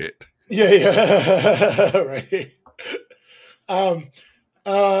will hate it. Yeah. Right.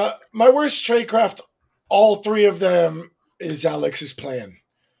 My worst tradecraft, all 3 of them, is Alex's plan.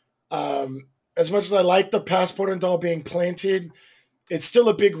 As much as I like the passport and doll being planted, it's still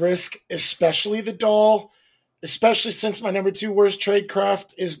a big risk, especially the doll, especially since my number 2 worst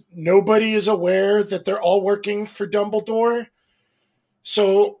tradecraft is nobody is aware that they're all working for Dumbledore.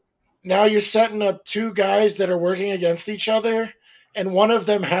 So now you're setting up 2 guys that are working against each other, and one of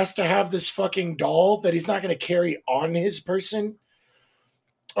them has to have this fucking doll that he's not going to carry on his person.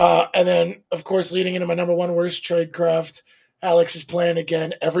 And then, of course, leading into my number one worst tradecraft, Alex is playing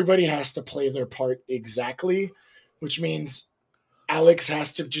again. Everybody has to play their part exactly, which means Alex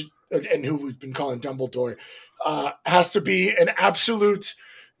has to, and who we've been calling Dumbledore, has to be an absolute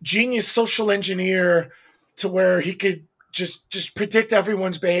genius social engineer to where he could just predict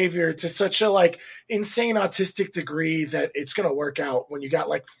everyone's behavior to such a like insane autistic degree that it's going to work out when you got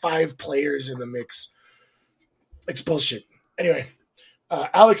like 5 players in the mix. It's bullshit. Anyway,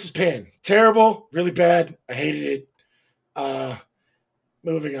 Alex's pan, terrible, really bad. I hated it.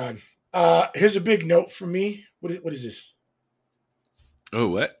 Moving on. Here's a big note from me. What is this? Oh,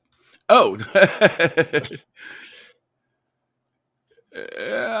 what? Oh,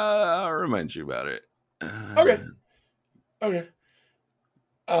 I'll remind you about it. Okay.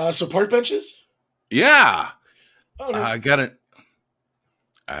 So park benches? Yeah. Okay.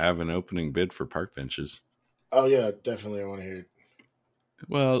 I have an opening bid for park benches. Oh yeah, definitely. I want to hear it.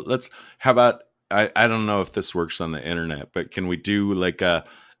 Well, how about, I don't know if this works on the internet, but can we do like a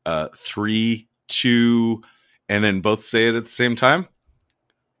 3, 2, and then both say it at the same time?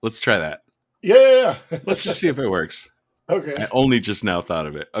 Let's try that. Yeah. Let's just see if it works. Okay. I only just now thought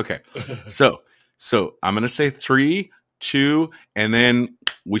of it. Okay. So I'm going to say 3, 2, and then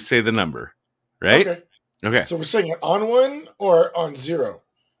we say the number, right? Okay. So we're saying it on 1 or on 0?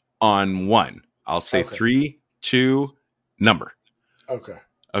 On 1. I'll say 3, 2, number. Okay.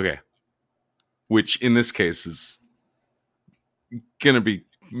 Which in this case is going to be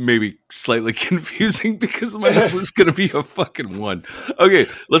maybe slightly confusing because my number is going to be a fucking 1. Okay,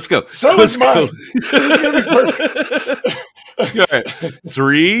 let's go. Let's go. So it's going to be perfect. All right.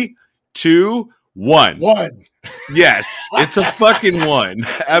 3, 2, 1. 1. Yes, it's a fucking 1.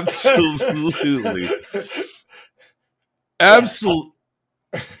 Absolutely.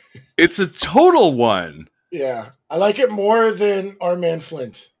 It's a total 1. Yeah. I like it more than our man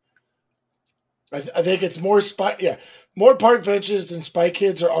Flint. I think it's more more park benches than Spy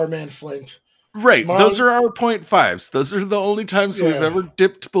Kids or our man Flint. Right. Those are our 0.5s. Those are the only times we've ever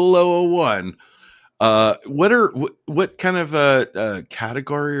dipped below a 1. What kind of a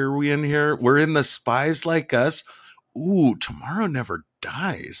category are we in here? We're in the Spies Like Us. Ooh, Tomorrow Never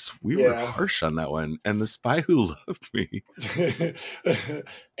Dies. We were harsh on that one. And The Spy Who Loved Me.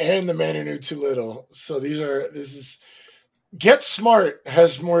 And The Man Who Knew Too Little. So this is Get Smart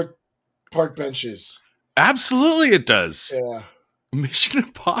has more park benches. Absolutely it does. Yeah. Mission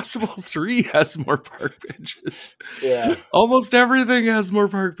Impossible 3 has more park benches. Yeah. Almost everything has more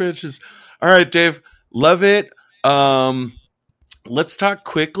park benches. All right, Dave. Love it. Let's talk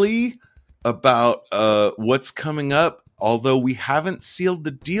quickly about what's coming up, although we haven't sealed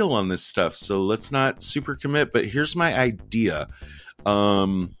the deal on this stuff, so let's not super commit, but here's my idea.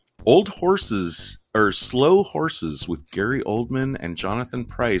 Old Horses, or Slow Horses with Gary Oldman and Jonathan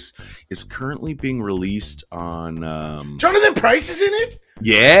Pryce is currently being released on... Jonathan Pryce is in it?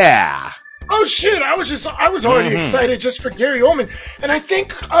 Yeah! Oh shit! I was already excited just for Gary Oldman, and I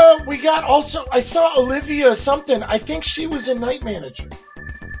think I saw Olivia something. I think she was in Night Manager.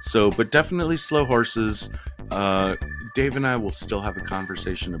 So, but definitely Slow Horses. Dave and I will still have a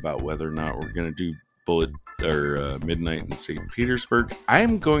conversation about whether or not we're going to do Midnight in St. Petersburg. I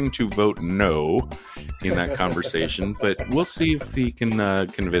am going to vote no in that conversation, but we'll see if he can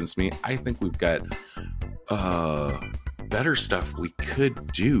convince me. I think we've got better stuff we could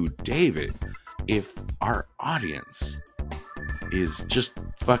do, David, if our audience is just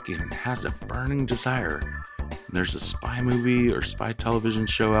fucking has a burning desire. And there's a spy movie or spy television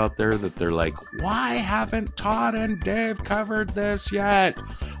show out there that they're like, why haven't Tod and Dave covered this yet?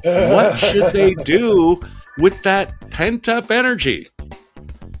 What should they do with that pent-up energy?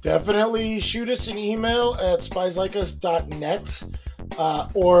 Definitely shoot us an email at spieslikeus.net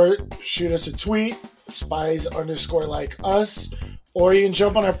or shoot us a tweet, spies_like_us, or you can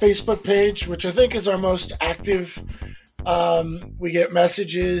jump on our Facebook page, which I think is our most active. We get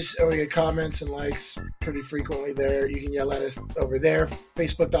messages and we get comments and likes pretty frequently there. You can yell at us over there,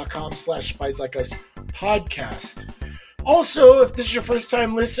 facebook.com/spieslikeus_podcast. Also, if this is your first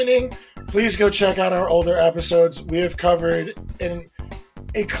time listening, please go check out our older episodes. We have covered an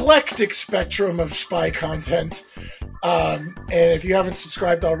eclectic spectrum of spy content. And if you haven't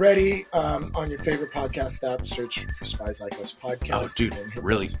subscribed already, on your favorite podcast app, search for Spies Like Us Podcast. Oh, dude,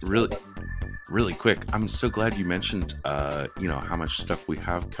 really quick. I'm so glad you mentioned, how much stuff we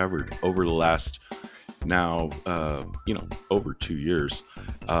have covered over the last now, over 2 years.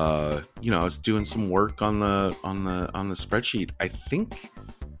 I was doing some work on the spreadsheet. I think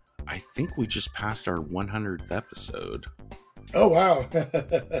we just passed our 100th episode. Oh, wow.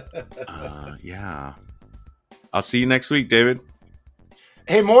 Yeah. I'll see you next week, David.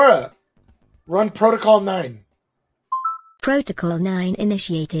 Hey, Maura, run Protocol 9. Protocol 9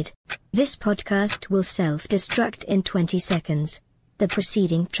 initiated. This podcast will self-destruct in 20 seconds. The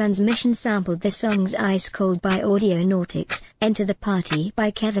preceding transmission sampled the songs Ice Cold by Audionautics, Enter the Party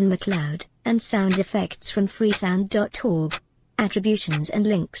by Kevin MacLeod, and sound effects from freesound.org. Attributions and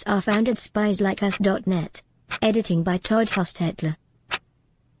links are found at spieslikeus.net. Editing by Todd Hostetler.